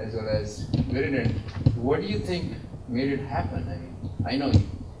VxTel as well as Virident. What do you think made it happen? I mean, I know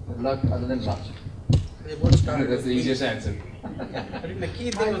luck other than luck. They both started. That's the easiest answer. I think the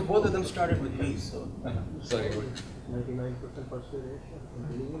key thing was both of them started with me. So. Sorry. 99% perspiration.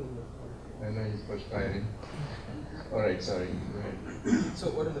 I know he's perspiring. All right, sorry. Go ahead.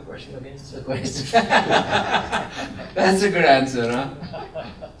 So what is the question again? The question. That's a good answer, huh?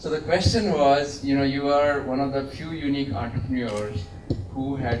 So the question was, you are one of the few unique entrepreneurs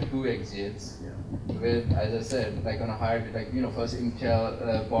who had two exits with, as I said, like on a higher, first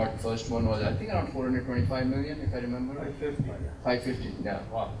Intel bought, first one was, I think, around 425 million, if I remember. 550, yeah,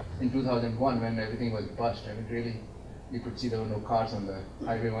 wow. In 2001, when everything was bust, I mean, really, you could see there were no cars on the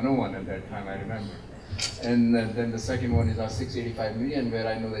Highway 101 at that time, I remember. And then the second one is our 685 million, where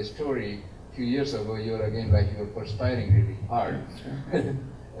I know the story. A few years ago, you were perspiring really hard at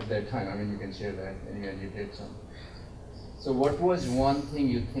that time. I mean, you can share that, anyway, you did some. So what was one thing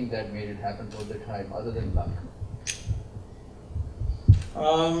you think that made it happen all the time, other than luck?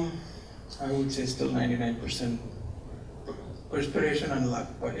 I would say still 99% perspiration and luck,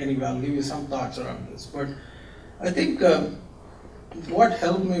 but anyway, I'll give you some thoughts around this. But I think what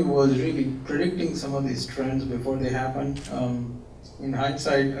helped me was really predicting some of these trends before they happen. In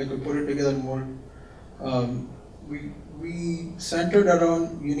hindsight, I could put it together more. We centered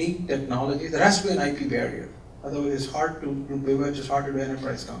around unique technology. There has to be an IP barrier. Otherwise, it's hard to do pivots, it's hard to do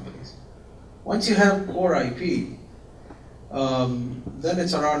enterprise companies. Once you have core IP, then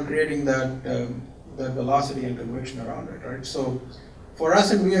it's around creating that velocity and conviction around it, right? So for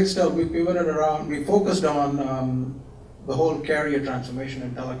us in VxTel, we pivoted around, we focused on the whole carrier transformation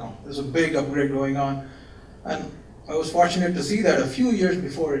in telecom. There's a big upgrade going on, and I was fortunate to see that a few years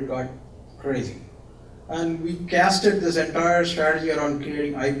before it got crazy. And we casted this entire strategy around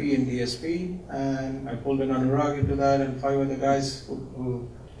creating IP in DSP, and I pulled in Anurag into that and 5 other guys who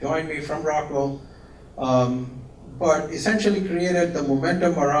joined me from Rockwell, but essentially created the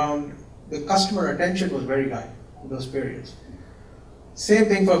momentum around the customer attention was very high in those periods. Same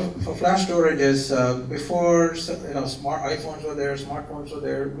thing for flash storage is before smart iPhones were there, smartphones were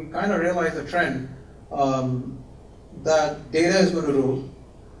there, we kind of realized the trend that data is going to rule.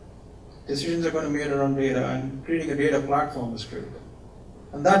 Decisions are going to be made around data, and creating a data platform is critical.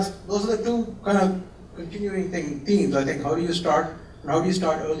 And those are the two kind of continuing themes. I think how do you start, and how do you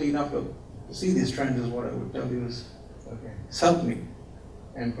start early enough to see these trends is what I would tell you is it's helped me.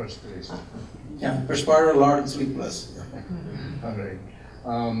 And perspiration. Yeah, perspire a lot and sleep less. Yeah. All right.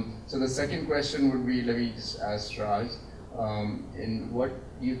 So the second question would be, let me just ask Raj, in what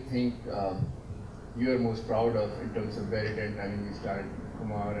you think you are most proud of in terms of Virident? I mean, we started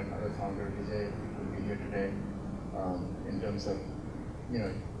Kumar and other founder Vijay will be here today, in terms of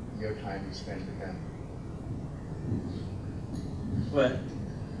your time you spent with them. Well,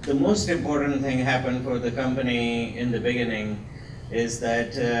 the most important thing happened for the company in the beginning is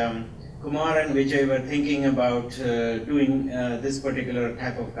that Kumar and Vijay were thinking about doing this particular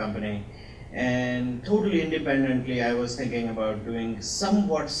type of company, And totally independently, I was thinking about doing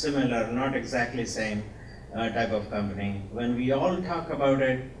somewhat similar, not exactly same type of company. When we all talk about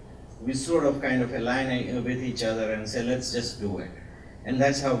it, we sort of kind of align with each other and say, let's just do it. And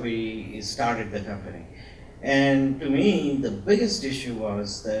that's how we started the company. And to me, the biggest issue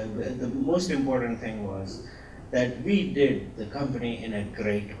was, the most important thing was that we did the company in a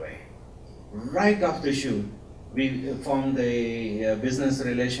great way. Right off the chute, we formed a business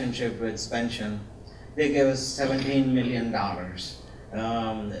relationship with Spension. They gave us $17 million,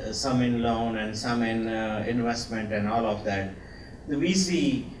 some in loan and some in investment and all of that. The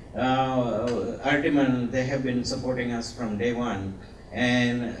VC, Artiman, they have been supporting us from day one.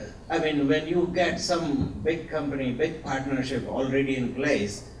 And I mean, when you get some big company, big partnership already in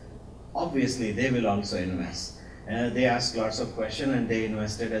place, obviously they will also invest. They asked lots of questions and they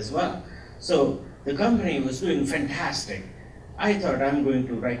invested as well. So the company was doing fantastic. I thought I'm going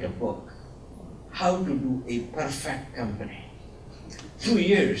to write a book, how to do a perfect company. 2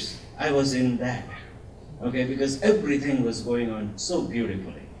 years I was in that, okay, because everything was going on so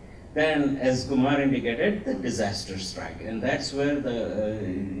beautifully. Then, as Kumar indicated, the disaster strike, and that's where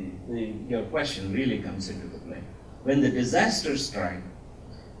your question really comes into the play. When the disaster struck,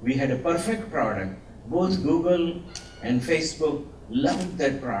 we had a perfect product. Both Google and Facebook loved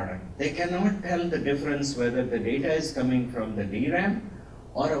that product. They cannot tell the difference whether the data is coming from the DRAM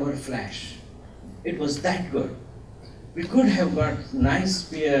or our flash. It was that good. We could have got nice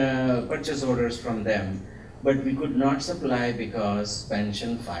purchase orders from them, but we could not supply because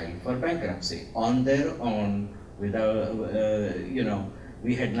Spension filed for bankruptcy on their own without,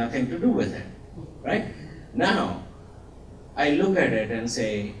 we had nothing to do with it, right? Now, I look at it and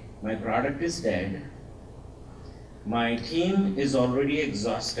say, my product is dead. My team is already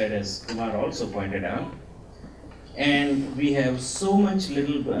exhausted, as Kumar also pointed out, and we have so much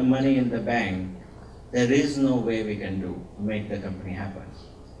little money in the bank, there is no way we can make the company happen.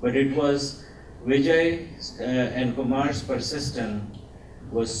 But it was Vijay and Kumar's persistence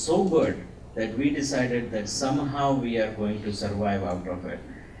was so good that we decided that somehow we are going to survive out of it.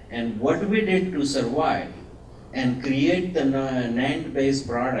 And what we did to survive and create the NAND-based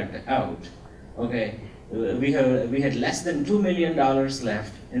product out, okay, we had less than $2 million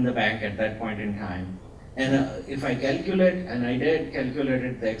left in the bank at that point in time. And if I calculate, and I did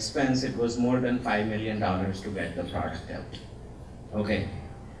calculate the expense, it was more than $5 million to get the product out. Okay,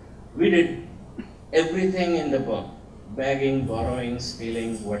 we did everything in the book, bagging, borrowing,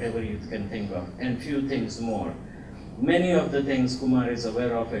 stealing, whatever you can think of, and few things more. Many of the things Kumar is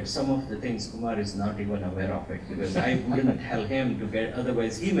aware of it, some of the things Kumar is not even aware of it, because I wouldn't tell him to get,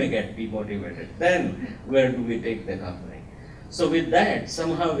 otherwise he may get demotivated. Then where do we take the company? So with that,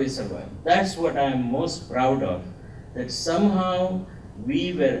 somehow we survived. That's what I'm most proud of, that somehow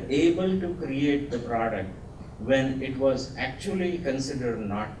we were able to create the product when it was actually considered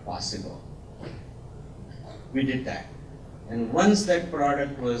not possible. We did that. And once that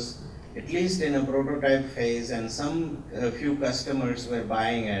product was at least in a prototype phase and few customers were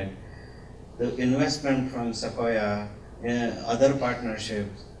buying it, the investment from Sequoia, other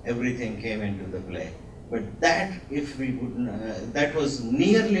partnerships, everything came into the play. But that, that was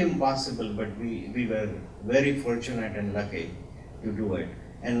nearly impossible, but we were very fortunate and lucky to do it.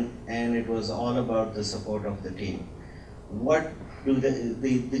 And it was all about the support of the team.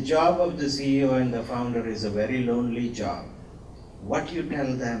 The job of the CEO and the founder is a very lonely job. What you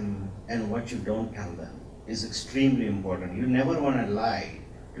tell them and what you don't tell them is extremely important. You never want to lie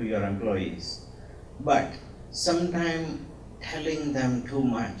to your employees, but sometimes telling them too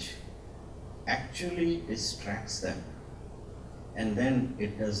much actually distracts them, and then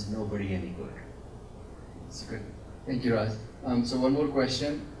it does nobody any good. That's good. Thank you, Raj. So one more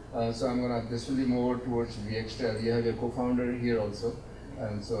question. This will be more towards VxTel. You have your co-founder here also.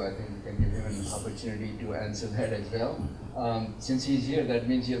 So I think you can give him an opportunity to answer that as well. Since he's here, that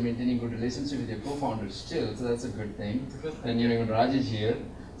means you're maintaining good relationship with your co-founders still, so that's a good thing. And even Raj is here.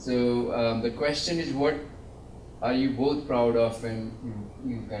 So the question is, what are you both proud of when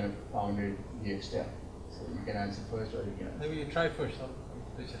you kind of founded VxTel? So you can answer first, or you can answer. Maybe you try first.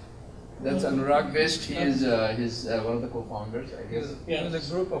 That's Anurag Best. He is he's one of the co-founders, I guess. Yeah, in a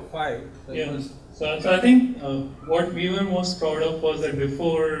group of 5. Yeah. So I think what we were most proud of was that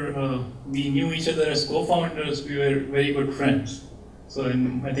before we knew each other as co-founders, we were very good friends. So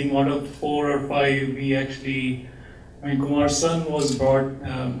I think out of 4 or 5, we actually, Kumar's son was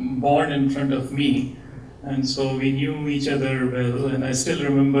born in front of me, and so we knew each other well. And I still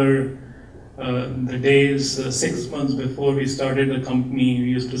remember the days 6 months before we started the company, we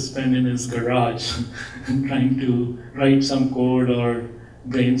used to spend in his garage trying to write some code or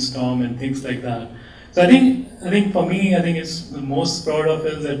brainstorm and things like that. So I think for me, I think it's the most proud of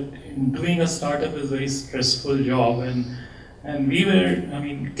is that doing a startup is a very stressful job, and we were, I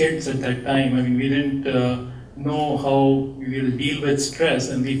mean, kids at that time. I mean, we didn't know how we will deal with stress,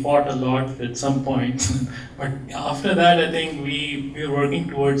 and we fought a lot at some points. But after that, I think we were working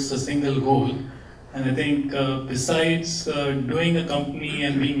towards a single goal. And I think besides doing a company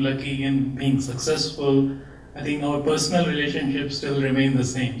and being lucky and being successful, I think our personal relationships still remain the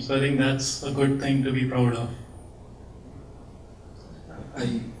same. So I think that's a good thing to be proud of.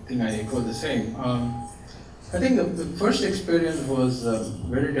 I think I echo the same. I think the first experience was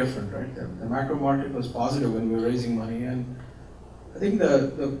very different, right? The macro market was positive when we were raising money, and I think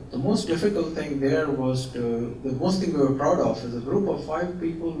the most difficult thing there was the most thing we were proud of is a group of 5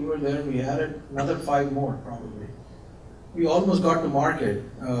 people. We were there, we added another 5 more probably. We almost got to market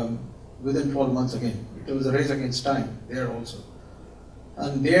within 12 months again. It was a race against time there also.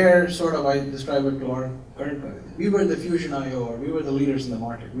 And there, sort of, I describe it to our current, we were the Fusion IO, or we were the leaders in the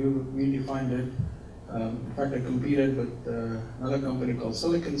market. We defined it. In fact, I competed with another company called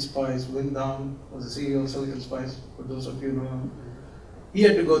Silicon Spice. Windham was the CEO of Silicon Spice, for those of you who know him. He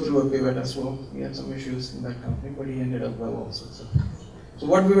had to go through a pivot as well. He had some issues in that company, but he ended up well also. So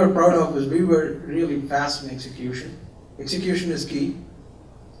what we were proud of is we were really fast in execution. Execution is key.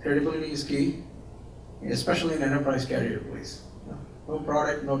 Credibility is key, especially in enterprise carrier place. No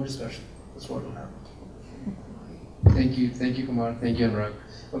product, no discussion. That's what will happen. Thank you, Kumar. Thank you, Anurag.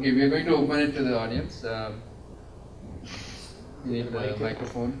 Okay, we are going to open it to the audience. You need the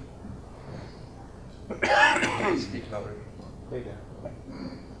microphone. Speak louder.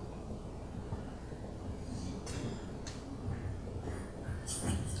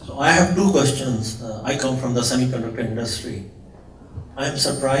 So I have 2 questions. I come from the semiconductor industry. I am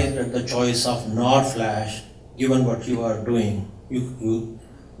surprised at the choice of NOR flash, given what you are doing, you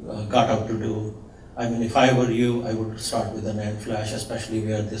got up to do. I mean, if I were you, I would start with an NAND flash, especially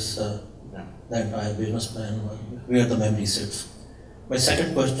where this, the entire business plan, where the memory sits. My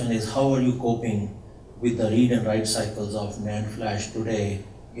second question is, how are you coping with the read and write cycles of NAND flash today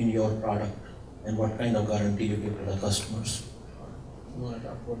in your product, and what kind of guarantee you give to the customers? You want to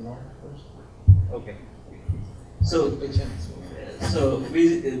talk about NOR first? Okay. So the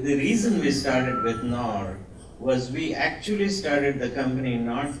reason we started with NOR was we actually started the company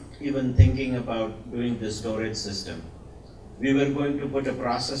not even thinking about doing the storage system. We were going to put a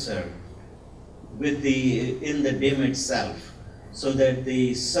processor with in the DIMM itself, so that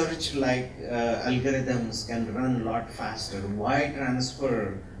the search-like algorithms can run a lot faster. Why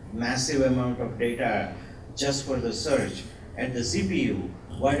transfer massive amount of data just for the search at the CPU?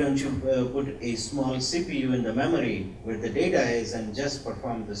 Why don't you put a small CPU in the memory where the data is and just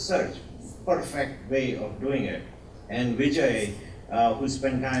perform the search? Perfect way of doing it. And Vijay, who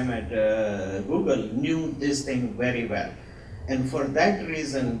spent time at Google, knew this thing very well. And for that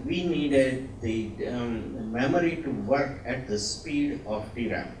reason, we needed the memory to work at the speed of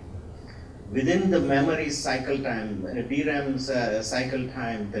DRAM. Within the memory cycle time, DRAM's cycle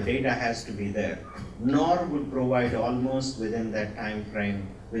time, the data has to be there. NOR would provide almost within that time frame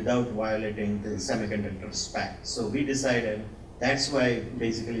without violating the semiconductor spec. So we decided, that's why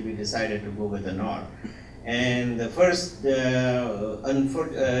basically we decided to go with the NOR. And the first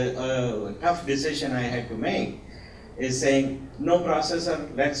tough decision I had to make is saying, no processor,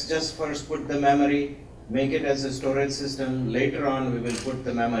 let's just first put the memory, make it as a storage system. Later on, we will put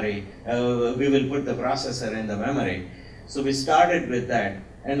the memory, we will put the processor in the memory. So we started with that,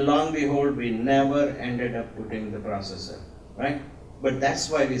 and lo and behold, we never ended up putting the processor, right? But that's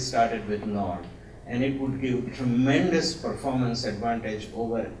why we started with NOR, and it would give tremendous performance advantage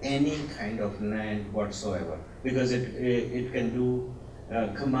over any kind of NAND whatsoever, because it can do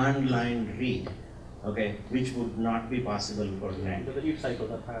command line read. Okay, which would not be possible for NAND. The read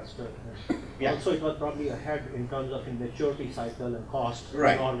cycles are faster. Yeah. Also, it was probably ahead in terms of maturity cycle and cost.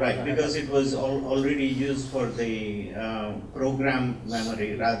 Right, right, because it was already used for the program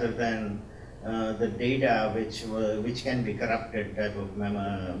memory rather than the data which can be corrupted type of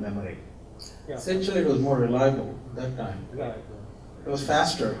memory. Yeah. Essentially, it was more reliable at that time. Yeah. It was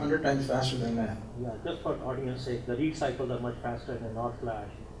faster, 100 times faster than that. Yeah, just for audience sake, the read cycles are much faster than NOR flash,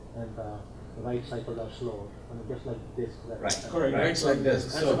 and the write cycles are slower. I mean, just like this. Right. Correct. Right. It's like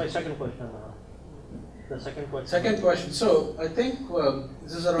this. And so my second question. The second question. Second question. So I think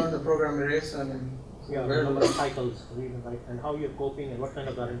this is around the program erase. I mean, Yeah, the number of cycles, read and write, and how you're coping, and what kind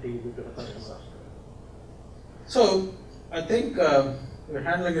of guarantee you give to the customers. So I think we're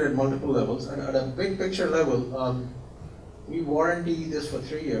handling it at multiple levels. At a big picture level, we warranty this for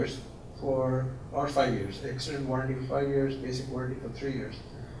 3 years. or 5 years, extended warranty for 5 years, basic warranty for 3 years.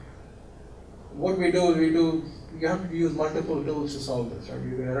 What we do is you have to use multiple tools to solve this, right?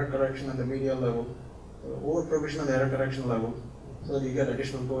 You do error correction at the media level, over provision on the error correction level, so that you get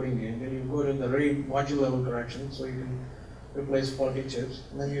additional coding gain. Then you go to the RAID module level correction, so you can replace faulty chips.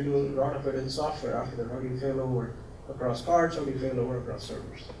 And then you do a lot of it in software after that. How do you fail over across cards? How do you fail over across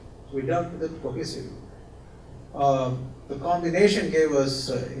servers? So we dealt with it cohesively. The combination gave us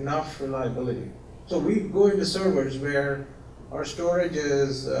enough reliability. So we go into servers where our storage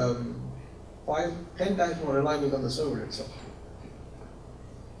is 10 times more reliable than the server itself.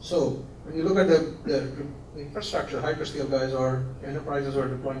 So when you look at the infrastructure, hyperscale guys or enterprises who are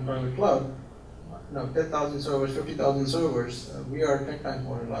deploying private cloud, 10,000 servers, 50,000 servers, we are 10 times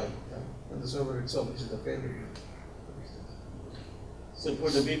more reliable than the server itself, which is the failure. So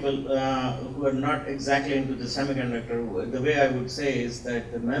for the people who are not exactly into the semiconductor, the way I would say is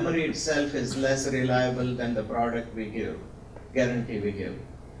that the memory itself is less reliable than the product we give, guarantee we give.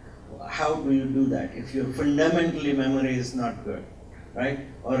 How do you do that? If your fundamentally memory is not good, right?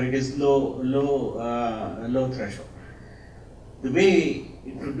 Or it is low threshold. The way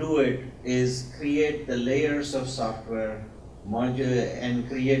to do it is create the layers of software module and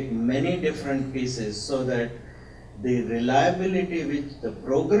create many different pieces so that the reliability which the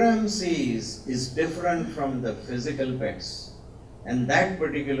program sees is different from the physical bits. And that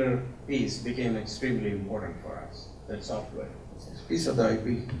particular piece became extremely important for us, that software. It's a piece of the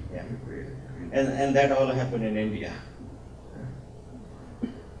IP. Yeah. And that all happened in India.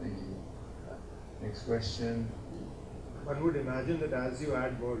 Thank you. Next question. One would imagine that as you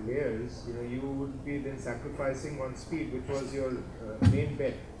add more layers, you would be then sacrificing on speed, which was your main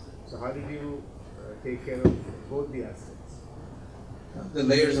bet. So how did you take care of both the assets? The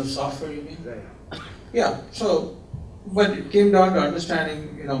layers of software, you mean? Right. Yeah. So, but it came down to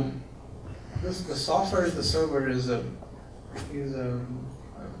understanding, the software as the server is I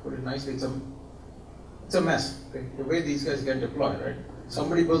put it nicely, it's a mess. Okay? The way these guys get deployed, right?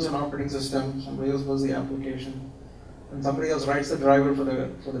 Somebody builds an operating system, somebody else builds the application, and somebody else writes the driver for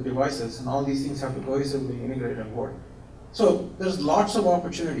the devices, and all these things have to cohesively integrate and work. So there's lots of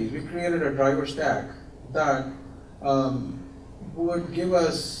opportunities. We created a driver stack that would give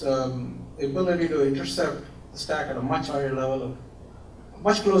us ability to intercept the stack at a much higher level,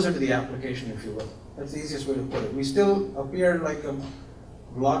 much closer to the application, if you will. That's the easiest way to put it. We still appear like a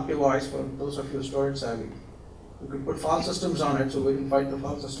block device for those of you storage savvy. We could put file systems on it so we can fight the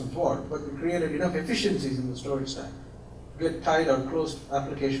file systems war, but we created enough efficiencies in the storage stack to get tight or closed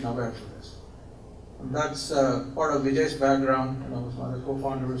application aware for this. And that's part of Vijay's background, and I was one of the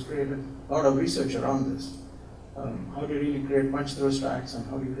co-founders, created a lot of research around this. How do you really create punch-through stacks, and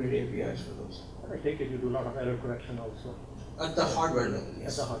how do you create APIs for those? I take it you do a lot of error correction also. At the hardware level,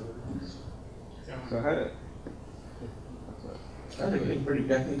 yes. At the hardware level. So how did, I'm getting pretty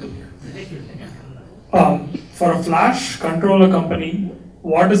technical here. For a flash controller company,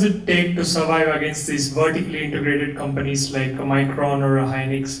 what does it take to survive against these vertically integrated companies like a Micron or a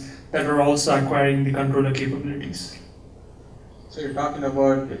Hynix that are also acquiring the controller capabilities? So you're talking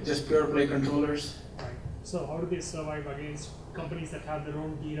about just pure play controllers? Right. So how do they survive against companies that have their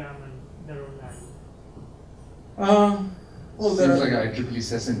own DRAM and their own RAM? Well, seems like a IEEE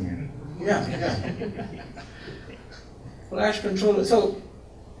session here. Yeah. Flash controller. So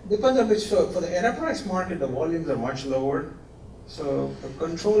depends on which. So for the enterprise market, the volumes are much lower. So a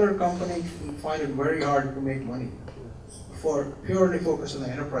controller company will find it very hard to make money for purely focus on the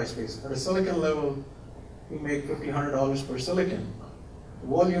enterprise space. At a silicon level, you make $50, $100 per silicon.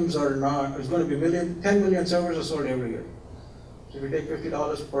 Volumes are not. It's going to be 10 million servers are sold every year. So if you take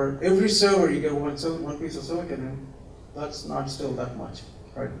 $50 per every server, you get one piece of silicon, and that's not still that much,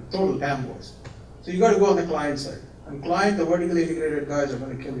 right? Total TAM was. So you got to go on the client side. And client, the vertically integrated guys are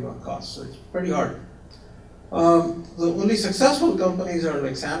going to kill you on cost. So it's pretty hard. The only successful companies are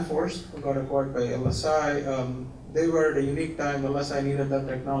like Sandforce, who got acquired by LSI. They were at a unique time. LSI needed that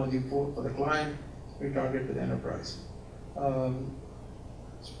technology for the client. We targeted the enterprise.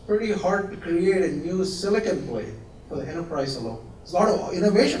 It's pretty hard to create a new silicon play for the enterprise alone. There's a lot of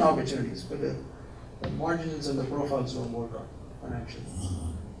innovation opportunities, but the margins and the profiles don't work out financially.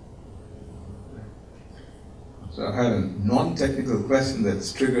 So I had a non-technical question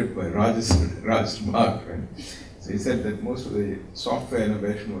that's triggered by Raj's remark, right? So he said that most of the software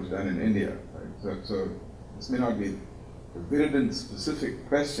innovation was done in India, right? So this may not be a Virident specific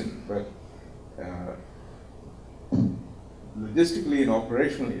question, but logistically and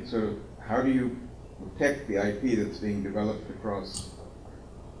operationally, so how do you protect the IP that's being developed across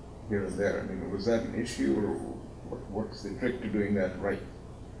here and there? I mean, was that an issue, or what's the trick to doing that right?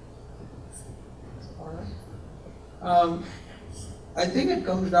 All right. I think it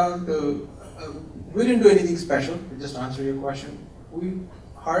comes down to, we didn't do anything special, to just answer your question. We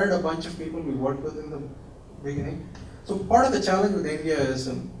hired a bunch of people we worked with in the beginning. So part of the challenge with India is,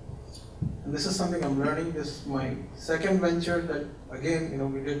 and this is something I'm learning, this is my second venture that, again,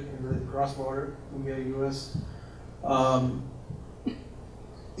 we did in the cross-border, India, US.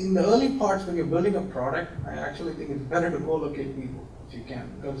 In the early parts, when you're building a product, I actually think it's better to co-locate people if you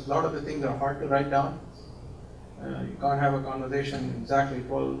can, because a lot of the things are hard to write down. You can't have a conversation exactly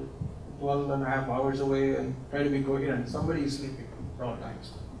 12 and a half hours away and try to be coherent. Somebody is sleeping at all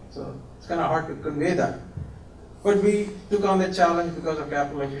times. So it's kind of hard to convey that. But we took on that challenge because of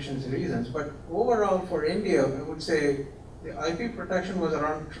capital efficiency reasons. But overall for India, I would say the IP protection was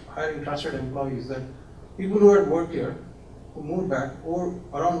around hiring trusted employees, that people who had worked here, who moved back, or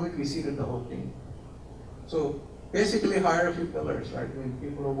around which we seated the whole team. So basically hire a few pillars, right? I mean,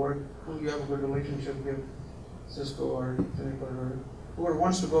 people who work, who you have a good relationship with, Cisco or Juniper, or whoever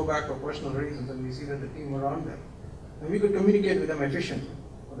wants to go back for personal reasons, and we seated the team around them. And we could communicate with them efficiently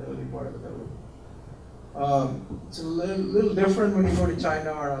for the early part of the development. It's a little different when you go to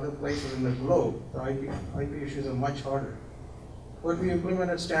China or other places in the globe. The IP issues are much harder. But we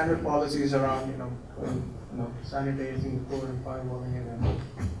implemented standard policies around, sanitizing the code and firewalling it, and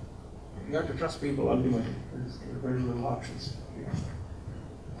you have to trust people ultimately. There's very little options.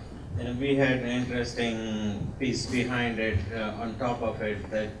 And we had an interesting piece behind it, on top of it,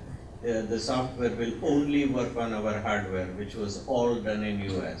 that the software will only work on our hardware, which was all done in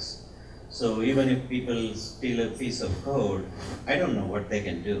US. So even if people steal a piece of code, I don't know what they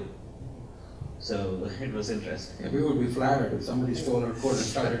can do. So it was interesting. Yeah, we would be flattered if somebody stole our code and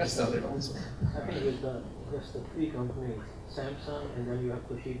started to sell it also. I think with just the three companies, Samsung, and then you have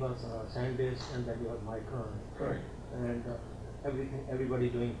Toshiba, Sandisk, and then you have Micron. Correct. And everybody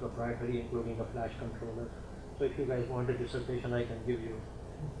doing proprietary, including the flash controller. So if you guys want a dissertation, I can give you.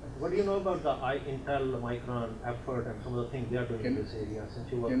 What do you know about the Intel, Micron effort and some of the things they are doing in this area?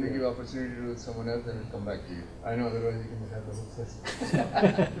 Since you work Can we there? give opportunity to someone else, then we'll come back to you? I know, otherwise you can have the whole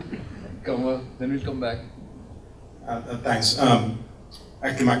session. Come on, then we'll come back. Thanks.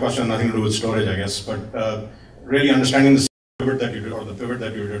 Actually, my question has nothing to do with storage, I guess, but really understanding the pivot that you did, or the pivot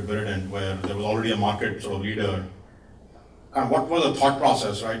that you did, Virident, where there was already a market sort of leader. What was the thought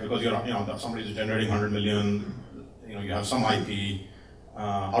process, right? Because somebody's generating 100 million, you have some IP.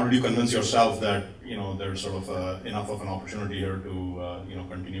 How did you convince yourself that there's sort of enough of an opportunity here to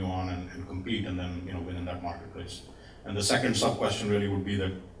continue on and compete and then win in that marketplace? And the second sub question really would be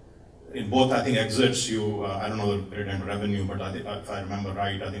that in both, I think, exits, you I don't know the Virident revenue, but I think if I remember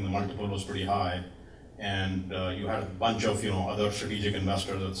right, I think the multiple was pretty high, and you had a bunch of other strategic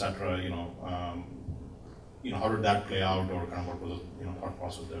investors, etc. How did that play out, or kind of what was the thought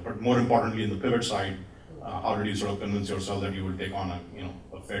process there? But more importantly, in the pivot side, how did you sort of convince yourself that you would take on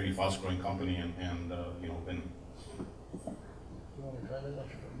a fairly fast-growing company and win?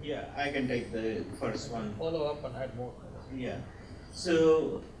 Yeah, I can take the first one. Follow up and add more. Yeah.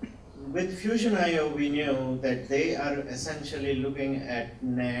 So with Fusion IO, we knew that they are essentially looking at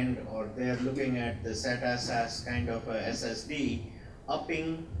NAND, or they are looking at the SATA SAS kind of a SSD,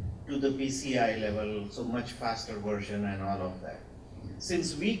 upping to the PCI level, so much faster version and all of that.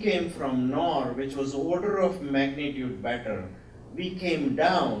 Since we came from NOR, which was order of magnitude better, we came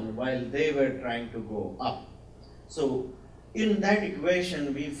down while they were trying to go up. So in that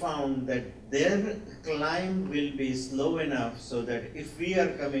equation, we found that their climb will be slow enough so that if we are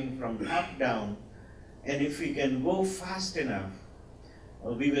coming from top down, and if we can go fast enough,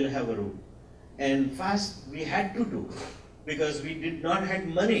 we will have a room. And fast we had to do, because we did not have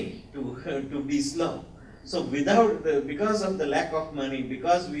money to be slow. So because of the lack of money,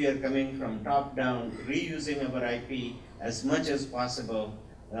 because we are coming from top down, reusing our IP as much as possible,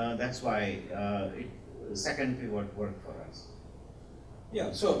 that's why second pivot worked for us.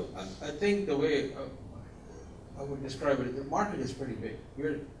 Yeah, so I think the way I would describe it, the market is pretty big.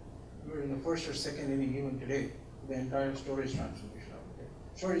 We're in the first or second inning even today, the entire storage transformation out there.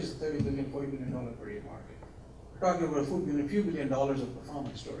 Storage is a $30 billion, $40 billion per year market. We're talking about a few billion dollars of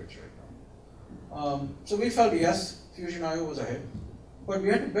performance storage right now. So we felt, yes, Fusion IO was ahead, but we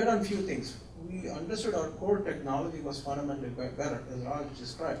had to bet on a few things. We understood our core technology was fundamentally better, as Raj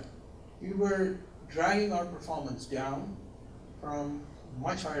described. We were dragging our performance down from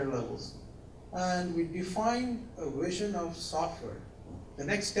much higher levels, and we defined a vision of software, the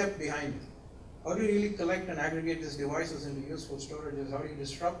next step behind it. How do you really collect and aggregate these devices into useful storages? How do you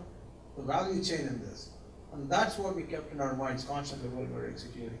disrupt the value chain in this? And that's what we kept in our minds constantly while we were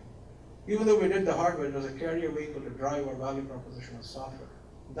executing. Even though we did the hardware, it was a carrier vehicle to drive our value proposition of software.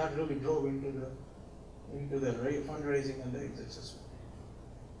 That really drove into the into the fundraising and the exit system.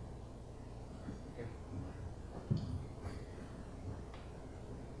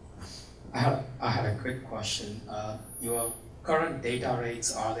 I had a quick question. Your current data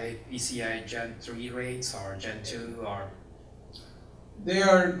rates, are they PCI Gen 3 rates or Gen 2 or? They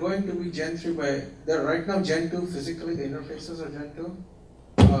are going to be Gen 3 they're right now Gen 2 physically, the interfaces are Gen 2.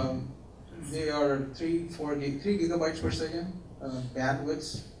 They are 3 gigabytes per second.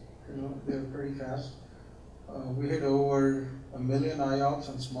 Bandwidths, they're pretty fast. We hit over 1 million IOPS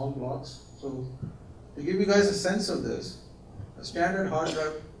on small blocks. So to give you guys a sense of this, a standard hard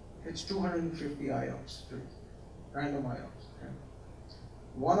drive hits 250 IOPS, random IOPS. Okay?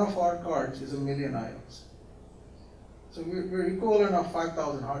 One of our cards is 1 million IOPS. So we're equivalent of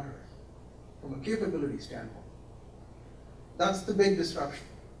 5,000 hard drives from a capability standpoint. That's the big disruption.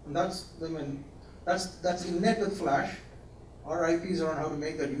 And that's in net with Flash. Our IPs are on how to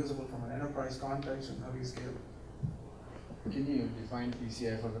make that usable from an enterprise context and how do you scale it. Can you define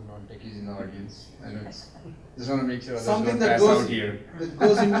PCI for the non-techies in the audience? I know just want to make sure something that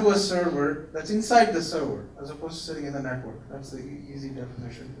goes into a server that's inside the server as opposed to sitting in the network. That's the easy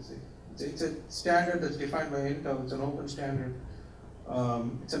definition to say. It's a standard that's defined by Intel. It's an open standard.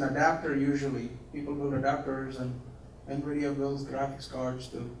 It's an adapter usually. People build adapters and NVIDIA builds graphics cards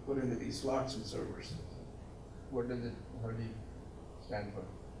to put into these slots in servers. What does it stand for?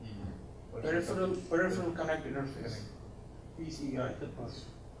 Peripheral Connect Interface. PCI.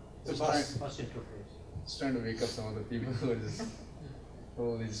 It's a bus interface. Just trying to wake up some of the people who are just,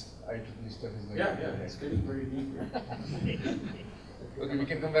 all this IEEE stuff is going on. Yeah, it's getting very deep here. Okay, we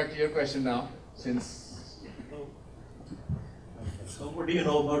can come back to your question now, since. So what do you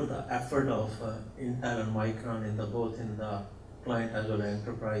know about the effort of Intel and Micron in both in the client as well as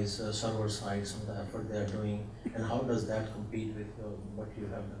enterprise server side, some of the effort they are doing, and how does that compete with what you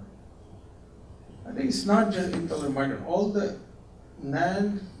have done? I think it's not just Intel and Micron. All the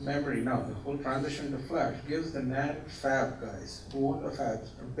NAND memory now, the whole transition to flash gives the NAND fab guys who own the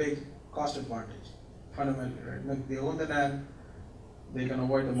fabs a big cost advantage, fundamentally, right? When they own the NAND, they can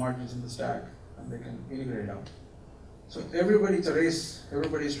avoid the margins in the stack and they can integrate out. So it's a race.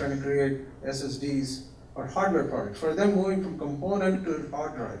 Everybody's trying to create SSDs or hardware products. For them, moving from component to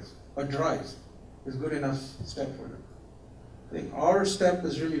hard drives or drives is good enough step for them. I think our step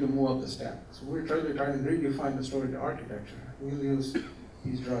is really to move up the stack. So we're trying to redefine the storage architecture. We'll use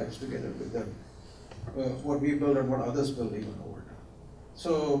these drives together with them. What we build and what others build even over time.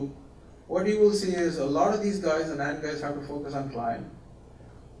 So what you will see is a lot of these guys, the NAND guys, have to focus on client.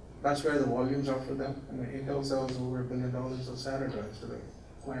 That's where the volumes are for them. And Intel sells over $1 billion of SATA drives to the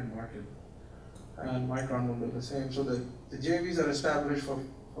client market. And Micron will do the same. So the JVs are established for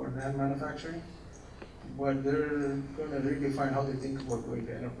NAND manufacturing, but they're going to redefine how they think about going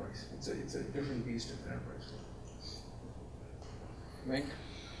to enterprise. It's a different beast at enterprise. Mike?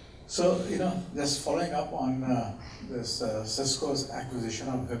 So, just following up on this Cisco's acquisition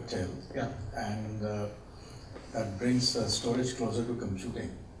of Viptail, and that brings storage closer to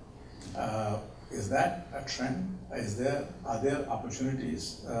computing. Is that a trend? Are there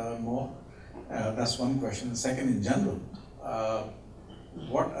opportunities more? That's one question. The second, in general,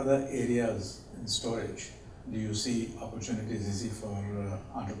 what other areas in storage do you see opportunities easy for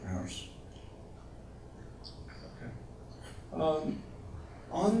entrepreneurs? Okay.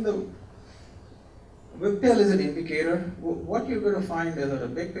 On the Viptail is an indicator. What you're going to find is at a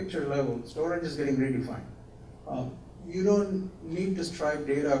big picture level, storage is getting redefined. You don't need to strive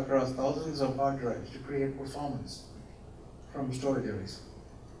data across thousands of hard drives to create performance from storage arrays.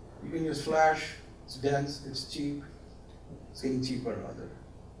 You can use flash, it's dense, it's cheap, it's getting cheaper rather,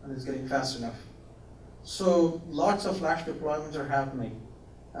 and it's getting fast enough. So lots of flash deployments are happening,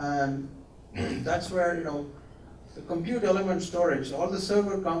 and that's where, the compute element storage, all the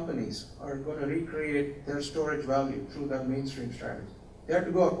server companies are going to recreate their storage value through that mainstream strategy. They had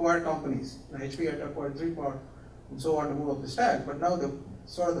to go acquire companies. HP had to acquire 3PAR and so on to move up the stack, but now the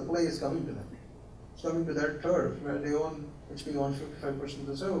play is coming to them. It's coming to their turf where HP owns 55% of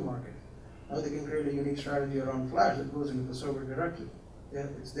the server market. Now they can create a unique strategy around flash that goes into the server directly.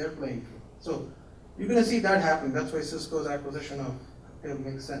 It's their playing field. So you're going to see that happen. That's why Cisco's acquisition of Viptail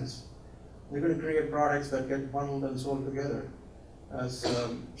makes sense. They're going to create products that get bundled and sold together as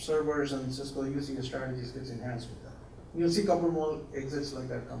servers and Cisco UCS strategies gets enhanced with that. You'll see a couple more exits like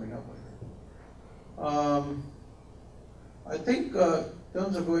that coming up, I think. In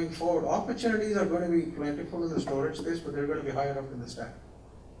terms of going forward, opportunities are going to be plentiful in the storage space, but they're going to be higher up in the stack.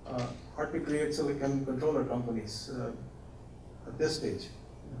 Hard to create silicon controller companies at this stage,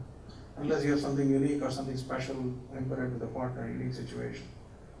 unless you have something unique or something special embedded with a partner, unique situation.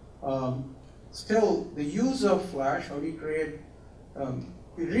 still the use of flash, how do you create,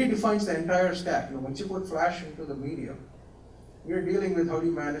 it redefines the entire stack. You know, once you put flash into the medium, you're dealing with how do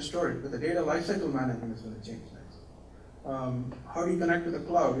you manage storage, but the data lifecycle management is going to change next. How do you connect to the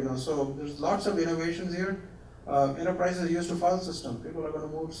cloud? You know, so there's lots of innovations here. Enterprises used to file system. People are going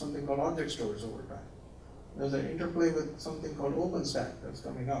to move to something called object stores over time. There's an interplay with something called OpenStack that's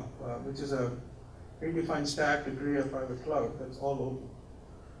coming up, which is a predefined stack to create a private cloud that's all open.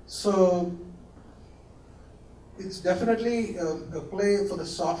 So it's definitely a play for the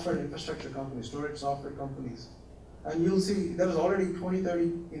software infrastructure companies, storage software companies. And you'll see there is already 20, 30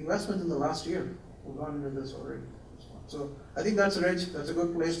 investment in the last year who've gone into this already. So I think that's rich, that's a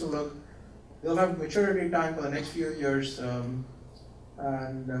good place to look. They'll have maturity time for the next few years, and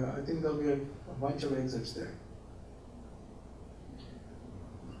I think there'll be a bunch of exits there.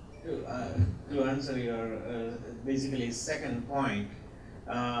 To answer your basically second point,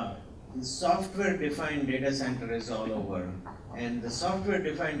 the software-defined data center is all over, and the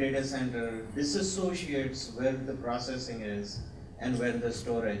software-defined data center disassociates where the processing is and where the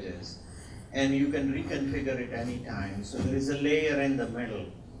storage is, and you can reconfigure it anytime. So there is a layer in the middle.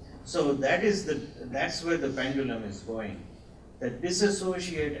 So that's where the pendulum is going, that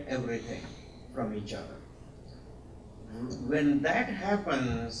disassociate everything from each other. When that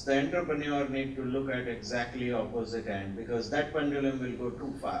happens, the entrepreneur needs to look at exactly opposite end, because that pendulum will go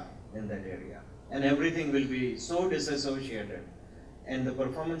too far in that area, and everything will be so disassociated, and the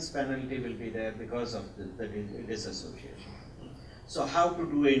performance penalty will be there because of the disassociation. So how to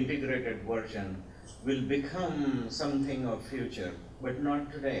do an integrated version will become something of future, but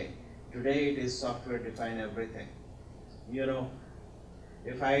not today. Today it is software define everything. You know,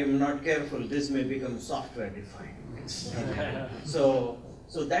 if I am not careful, this may become software defined. So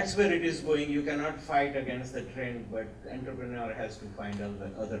that's where it is going. You cannot fight against the trend, but the entrepreneur has to find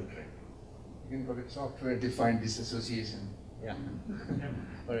other trend. You can call it software defined disassociation. Yeah.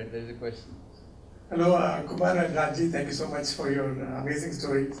 All right, there's a question. Hello, Kumar and Raji, thank you so much for your amazing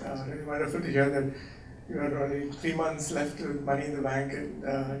story. It's really wonderful to hear that you had only 3 months left with money in the bank, and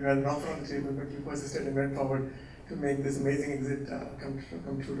you had an offer on the table, but you persisted and went forward to make this amazing exit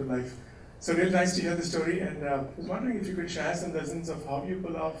come true to life. So really nice to hear the story, and I was wondering if you could share some lessons of how you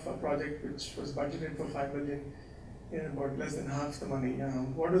pull off a project which was budgeted for $5 million in about less than half the money.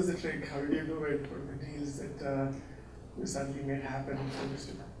 What was the trick? How did you do it? What were the deals that you suddenly made happen for this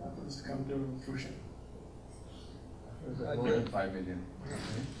to come to fruition? More than 5 million.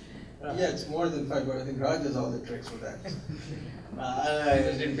 Yeah, it's more than 5, but I think Raj has all the tricks for that. I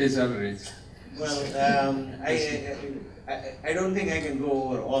just didn't pay salaries. Well, I don't think I can go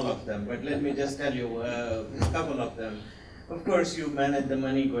over all of them, but let me just tell you a couple of them. Of course, you manage the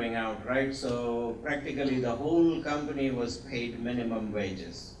money going out, right? So practically the whole company was paid minimum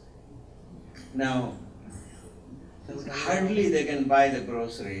wages. Now, hardly they can buy the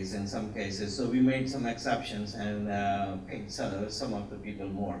groceries in some cases, so we made some exceptions and paid some of the people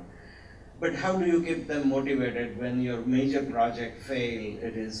more. But how do you keep them motivated when your major project fail?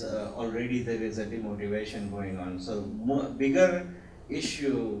 It is already there is a demotivation going on. So bigger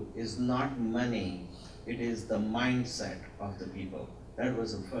issue is not money, it is the mindset of the people. That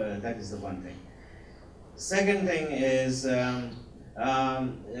is the one thing. Second thing is, again,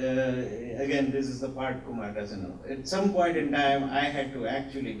 this is the part Kumar doesn't know. At some point in time, I had to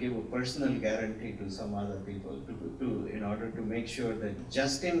actually give a personal guarantee to some other people in order to make sure that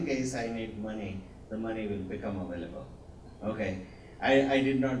just in case I need money, the money will become available. Okay, I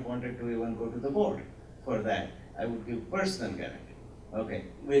did not want it to even go to the board for that. I would give personal guarantee. Okay,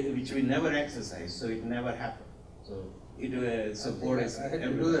 which we never exercised, so it never happened. So support is. I had to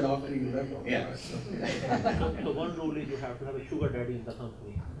do that after you left. Yeah. So one rule is you have to have a sugar daddy in the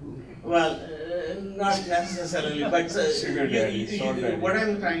company. Well, not necessarily, but Sugar daddy, what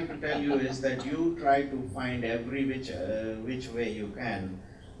I'm trying to tell you is that you try to find every which way you can,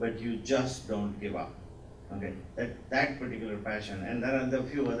 but you just don't give up. Okay, that particular passion, and there are the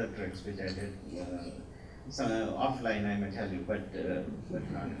few other tricks which I did. Offline I may tell you, but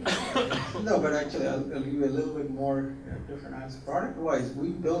not. No, but actually I'll give you a little bit more different answer. Product-wise, we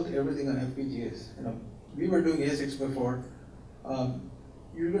built everything on FPGAs. We were doing ASICs before.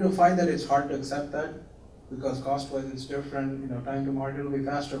 You're going to find that it's hard to accept that because cost-wise it's different. Time to market will be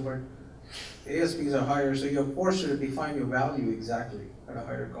faster, but ASPs are higher, so you're forced to define your value exactly at a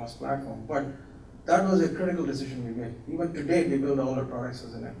higher cost platform. But that was a critical decision we made. Even today, we build all our products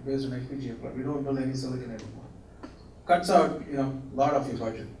based on FPGA, but we don't build any silicon anymore. Cuts out, a lot of your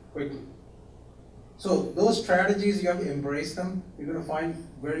budget quickly. So those strategies, you have to embrace them. You're going to find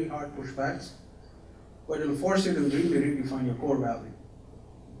very hard pushbacks, but it'll force you to really redefine your core value.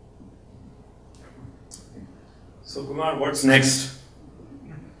 So Kumar, what's next?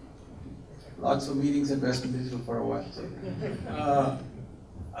 Lots of meetings at Western Digital for a while. So.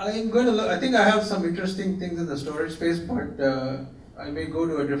 I'm going to look, I think I have some interesting things in the storage space, but I may go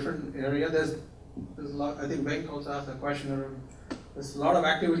to a different area. There's a lot, I think Venk also asked a question around, there's a lot of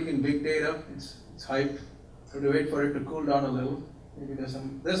activity in big data. It's hyped. So to wait for it to cool down a little. Maybe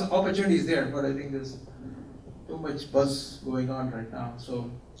there's opportunities there, but I think there's too much buzz going on right now. So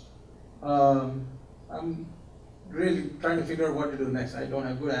I'm really trying to figure out what to do next. I don't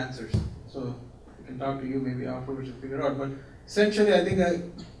have good answers. So I can talk to you maybe afterwards and figure out. But essentially, I think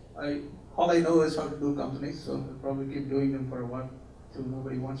all I know is how to do companies. So I'll probably keep doing them for a while till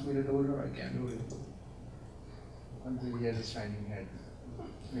nobody wants me to do it or I can't do it. Until he has a shining head.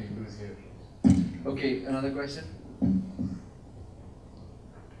 Maybe who's here. Okay, another question?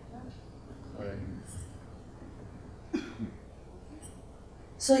 All right.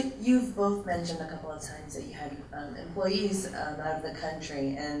 So you've both mentioned a couple of times that you had employees out of the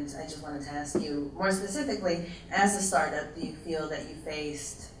country, and I just wanted to ask you more specifically, as a startup, do you feel that you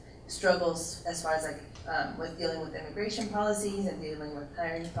faced struggles as far as like with dealing with immigration policies and dealing with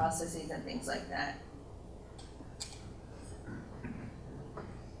hiring processes and things like that?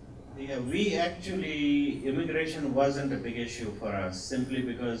 Yeah, we actually, immigration wasn't a big issue for us simply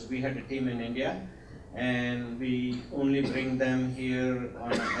because we had a team in India and we only bring them here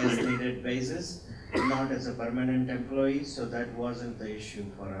on an as-needed basis, not as a permanent employee, so that wasn't the issue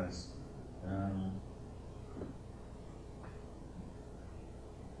for us.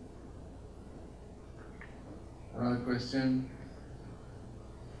 Another question?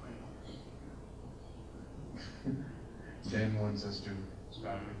 Dan wants us to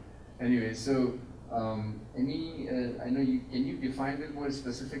start with. Anyway, so I know can you define it more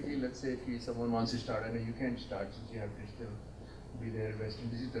specifically? Let's say if someone wants to start, I know you can't start since you have to still be there at Western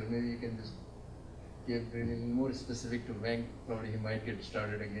Digital. Maybe you can just give really more specific to Venk. Probably he might get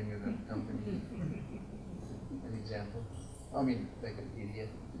started again with a company. An example. I mean, like an area,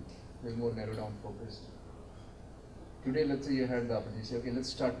 like more narrow down focused. Today, let's say you had the opportunity to say, okay, let's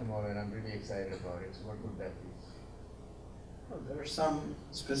start tomorrow, and I'm really excited about it. So what would that be? Well, there are some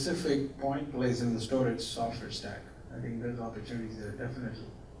specific point plays in the storage software stack. I think there's opportunities there, definitely.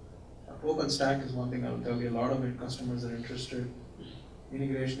 OpenStack is one thing I'll tell you. A lot of it, customers are interested.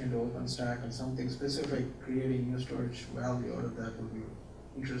 Integration into OpenStack and something specific, creating new storage value out of that would be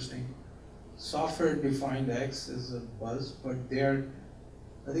interesting. Software-defined X is a buzz, but they're,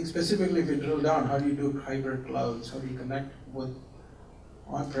 I think specifically if you drill down, how do you do hybrid clouds? How do you connect with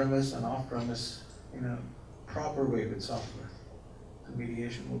on-premise and off-premise in a proper way with software? The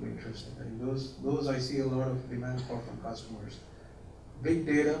mediation will be interesting. I think those I see a lot of demand for from customers. Big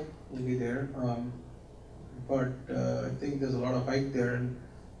data will be there, but I think there's a lot of hype there, and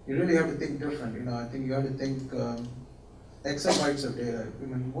you really have to think different. You know, I think you have to think exabytes of data. I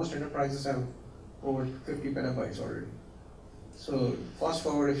mean, most enterprises have over 50 petabytes already. So fast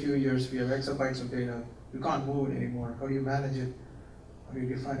forward a few years, we have exabytes of data. You can't move it anymore. How do you manage it? How do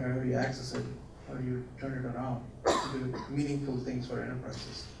you define it? How do you access it? How do you turn it around to do meaningful things for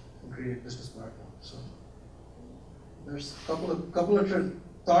enterprises and create business platforms? So there's a couple of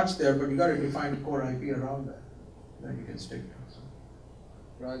thoughts there, but you got to define core IP around that. Then you can stick to. So.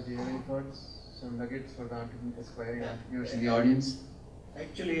 Raj, do you have any thoughts? Some nuggets for the aspiring entrepreneurs in the audience?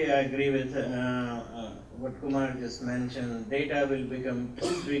 Actually, I agree with what Kumar just mentioned. Data will become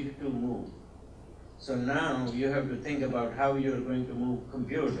too big to move. So now you have to think about how you're going to move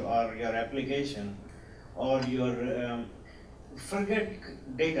compute or your application or your, forget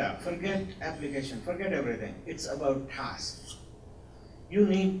data, forget application, forget everything. It's about tasks. You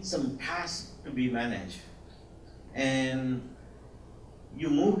need some tasks to be managed. And you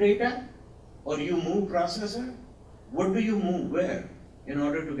move data or you move processor. What do you move where in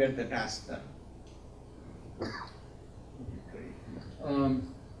order to get the task done?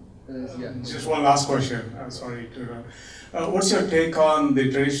 Yeah. Just one last question. I'm sorry to. What's your take on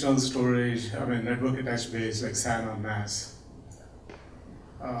the traditional storage? I mean, network attached base like SAN or NAS.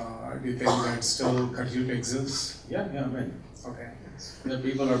 Do you think that still continue to exist? Yeah, I mean, okay. The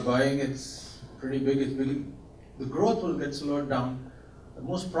people are buying. It's pretty big. It's big. The growth will get slowed down. The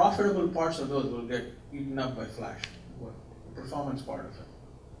most profitable parts of those will get eaten up by flash. The performance part of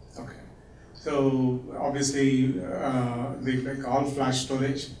it. Okay. So obviously, like all flash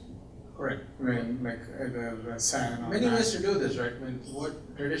storage. Correct. When like the SAN. Many ways to do this, right? I mean,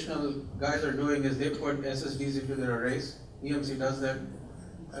 what traditional guys are doing is they put SSDs into their arrays. EMC does that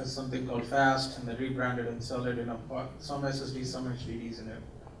as something called fast, and they rebrand it and sell it in some SSDs, some HDDs in it.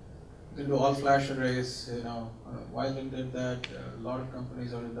 You can do all flash arrays. You know, Wild did that. A lot of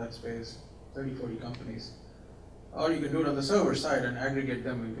companies are in that space. 30, 40 companies. or you can do it on the server side and aggregate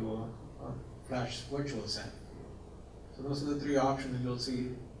them into a flash virtual SAN. So those are the three options, and you'll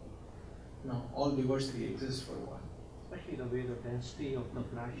see, all diversity exists for a while. Especially the way the density of the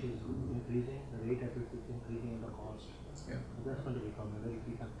flash is increasing, the rate at which it's increasing in the cost. Yeah. So that's going to become a very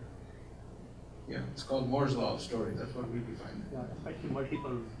key factor. Yeah, it's called Moore's law of storage. That's what we define it. Yeah, especially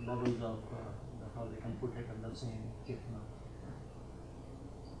multiple levels of how they can put it on the same chip now.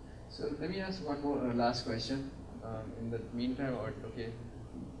 So let me ask one more last question. In the meantime, okay.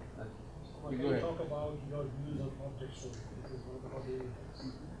 Can you talk about your views on object storage? This is one of the hot areas.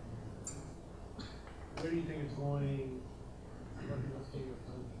 Where do you think it's going? What do you think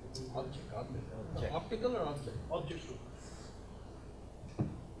of Object. Optical or object? Object storage.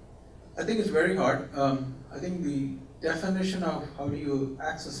 I think it's very hard. I think the definition of how do you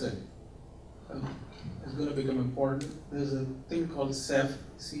access it is going to become important. There's a thing called CEPH,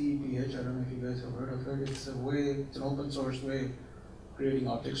 C-E-P-H. I don't know if you guys have heard of it. It's an open source way of creating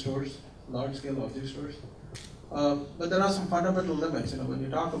object stores, large scale object stores. But there are some fundamental limits. When you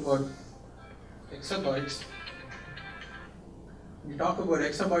talk about exabytes,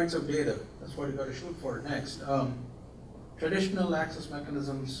 of data, that's what you got to shoot for next. Traditional access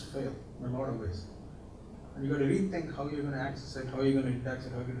mechanisms fail in a lot of ways. And you got to rethink how you're going to access it, how you're going to index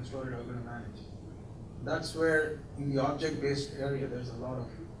it, how you're going to store it, how you're going to manage it. That's where, in the object-based area, there's a lot of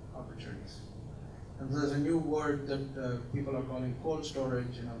opportunities. And there's a new word that people are calling cold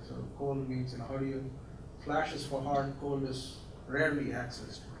storage. So cold means, how do you, flash is for hard, cold is rarely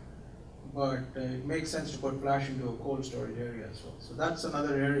accessed. But it makes sense to put flash into a cold storage area as well. So that's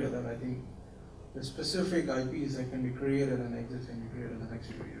another area that I think the specific IPs that can be created and exist can be created in the next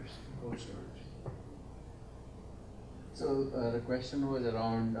few years, cold storage. So the question was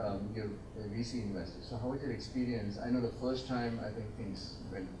around your VC investors. So how was your experience? I know the first time I think things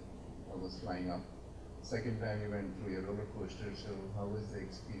went almost flying up. Second time you went through your roller coaster. So how was the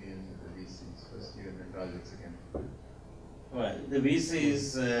experience with the VCs first year and then projects again? Well, the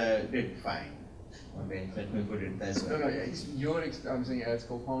VCs did fine. Okay, let me put it this way. No, your I'm saying as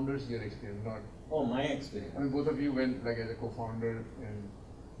co-founders, your experience, not. Oh, my experience. I mean, both of you went like as a co-founder in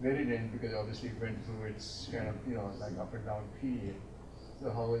Virident because obviously it went through its kind of like up and down period.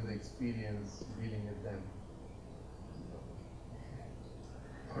 So how was the experience dealing with them?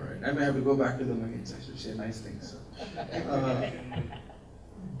 All right, I may have to go back to them again. I should say nice things.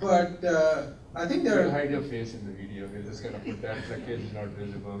 But I think there. You hide your face in the video. You just kind of put that like it's not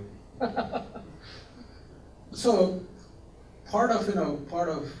visible. So part of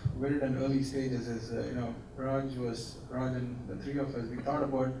Virident early stages is Raj and the three of us, we thought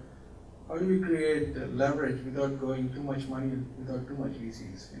about how do we create leverage without going too much money, without too much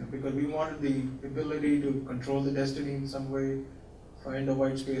VCs, because we wanted the ability to control the destiny in some way, find a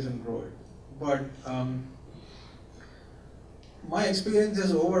white space and grow it. But my experience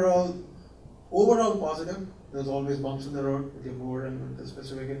is overall positive. There's always bumps in the road with your board and with the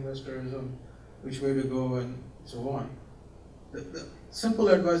specific investors on which way to go and so on. The simple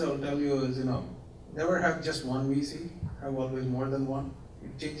advice I'll tell you is, never have just one VC, have always more than one.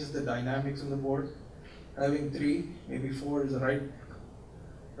 It changes the dynamics of the board. Having 3, maybe 4 is the right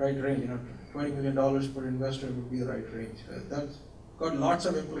range. $20 million per investor would be the right range. That's got lots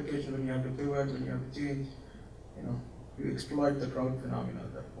of implications when you have to pivot, when you have to change. You exploit the crowd phenomena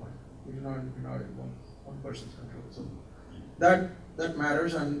at that point. You're not in one person's control. So that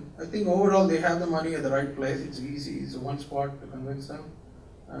matters, and I think overall they have the money at the right place. It's easy. It's one spot to convince them,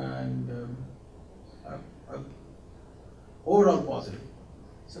 and overall positive.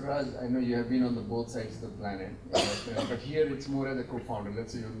 So Raj, I know you have been on both sides of the planet, but here it's more as a co-founder.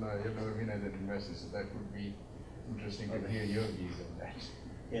 Let's say you've never been as an investor, so that would be interesting to hear your views on that.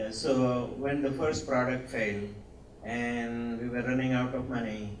 Yeah, so when the first product failed and we were running out of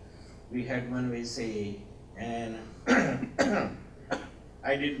money, we had one VC, and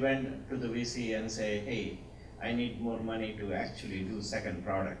I went to the VC and say, hey, I need more money to actually do second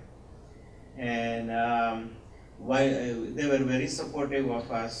product. And they were very supportive of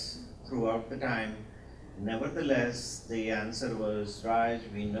us throughout the time. Nevertheless, the answer was, Raj,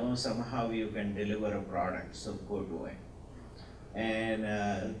 we know somehow you can deliver a product, so go do it. And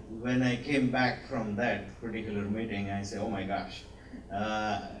when I came back from that particular meeting, I said, oh my gosh,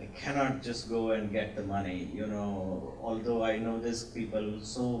 I cannot just go and get the money. Although I know these people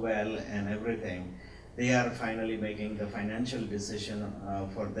so well and everything, they are finally making the financial decision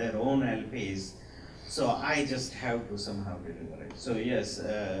for their own LPs. So I just have to somehow deliver it. So yes,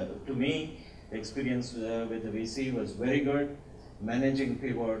 to me, the experience with the VC was very good. Managing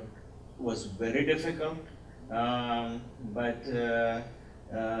pivot was very difficult, but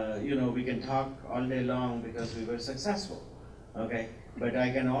we can talk all day long because we were successful, okay? But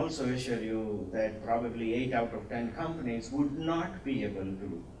I can also assure you that probably 8 out of 10 companies would not be able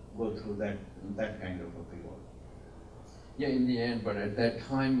to go through that kind of a pivot. Yeah, in the end, but at that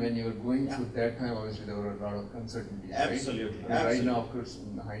time when you were going through that time, obviously there were a lot of uncertainties, Absolutely. right? And right now, of course,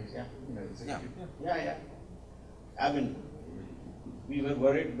 in the hindsight, it's Yeah. I mean, we were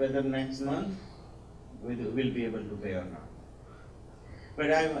worried whether next month we'll be able to pay or not. But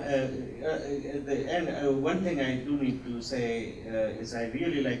at the end, one thing I do need to say is I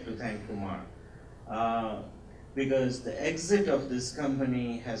really like to thank Kumar because the exit of this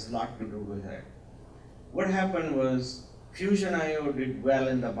company has a lot to do with it. What happened was Fusion IO did well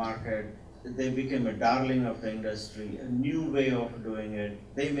in the market. They became a darling of the industry, a new way of doing it.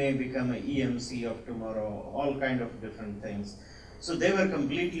 They may become an EMC of tomorrow, all kind of different things. So they were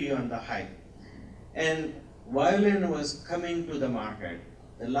completely on the hype. And Violin was coming to the market.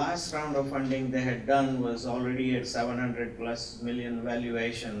 The last round of funding they had done was already at 700+ million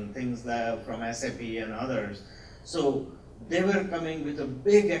valuation, things that from SAP and others. So they were coming with a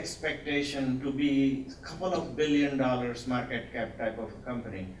big expectation to be a couple of $1 billion market cap type of a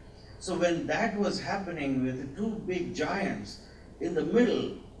company. So when that was happening with two big giants in the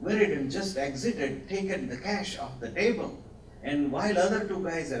middle, Virident just exited, taken the cash off the table. And while other two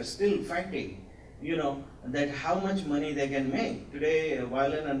guys are still fighting, that how much money they can make. Today,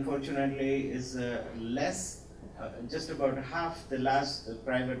 Violin unfortunately is less, just about half the last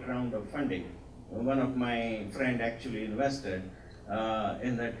private round of funding. One of my friend actually invested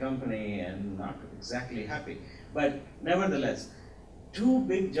in that company and not exactly happy. But nevertheless, two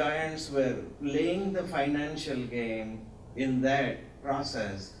big giants were playing the financial game in that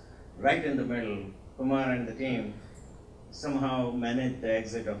process, right in the middle. Kumar and the team somehow managed the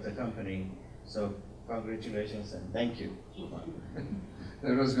exit of the company. So congratulations and thank you.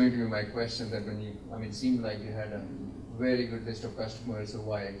 That was going to be my question, that when you, it seemed like you had a very good list of customers, so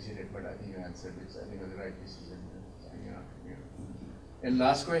why exited, but I think you answered it. I think it was the right decision. And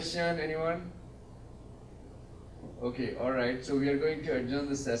last question, anyone? Okay, all right, so we are going to adjourn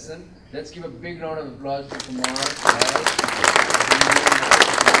the session. Let's give a big round of applause to Kumar.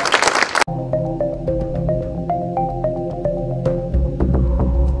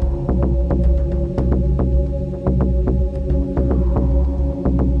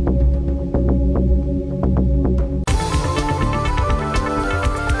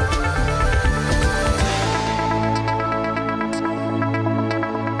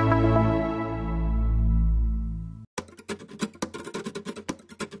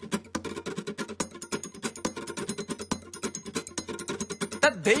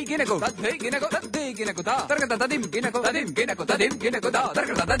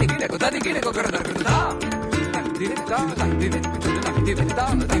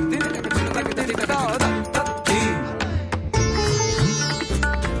 Da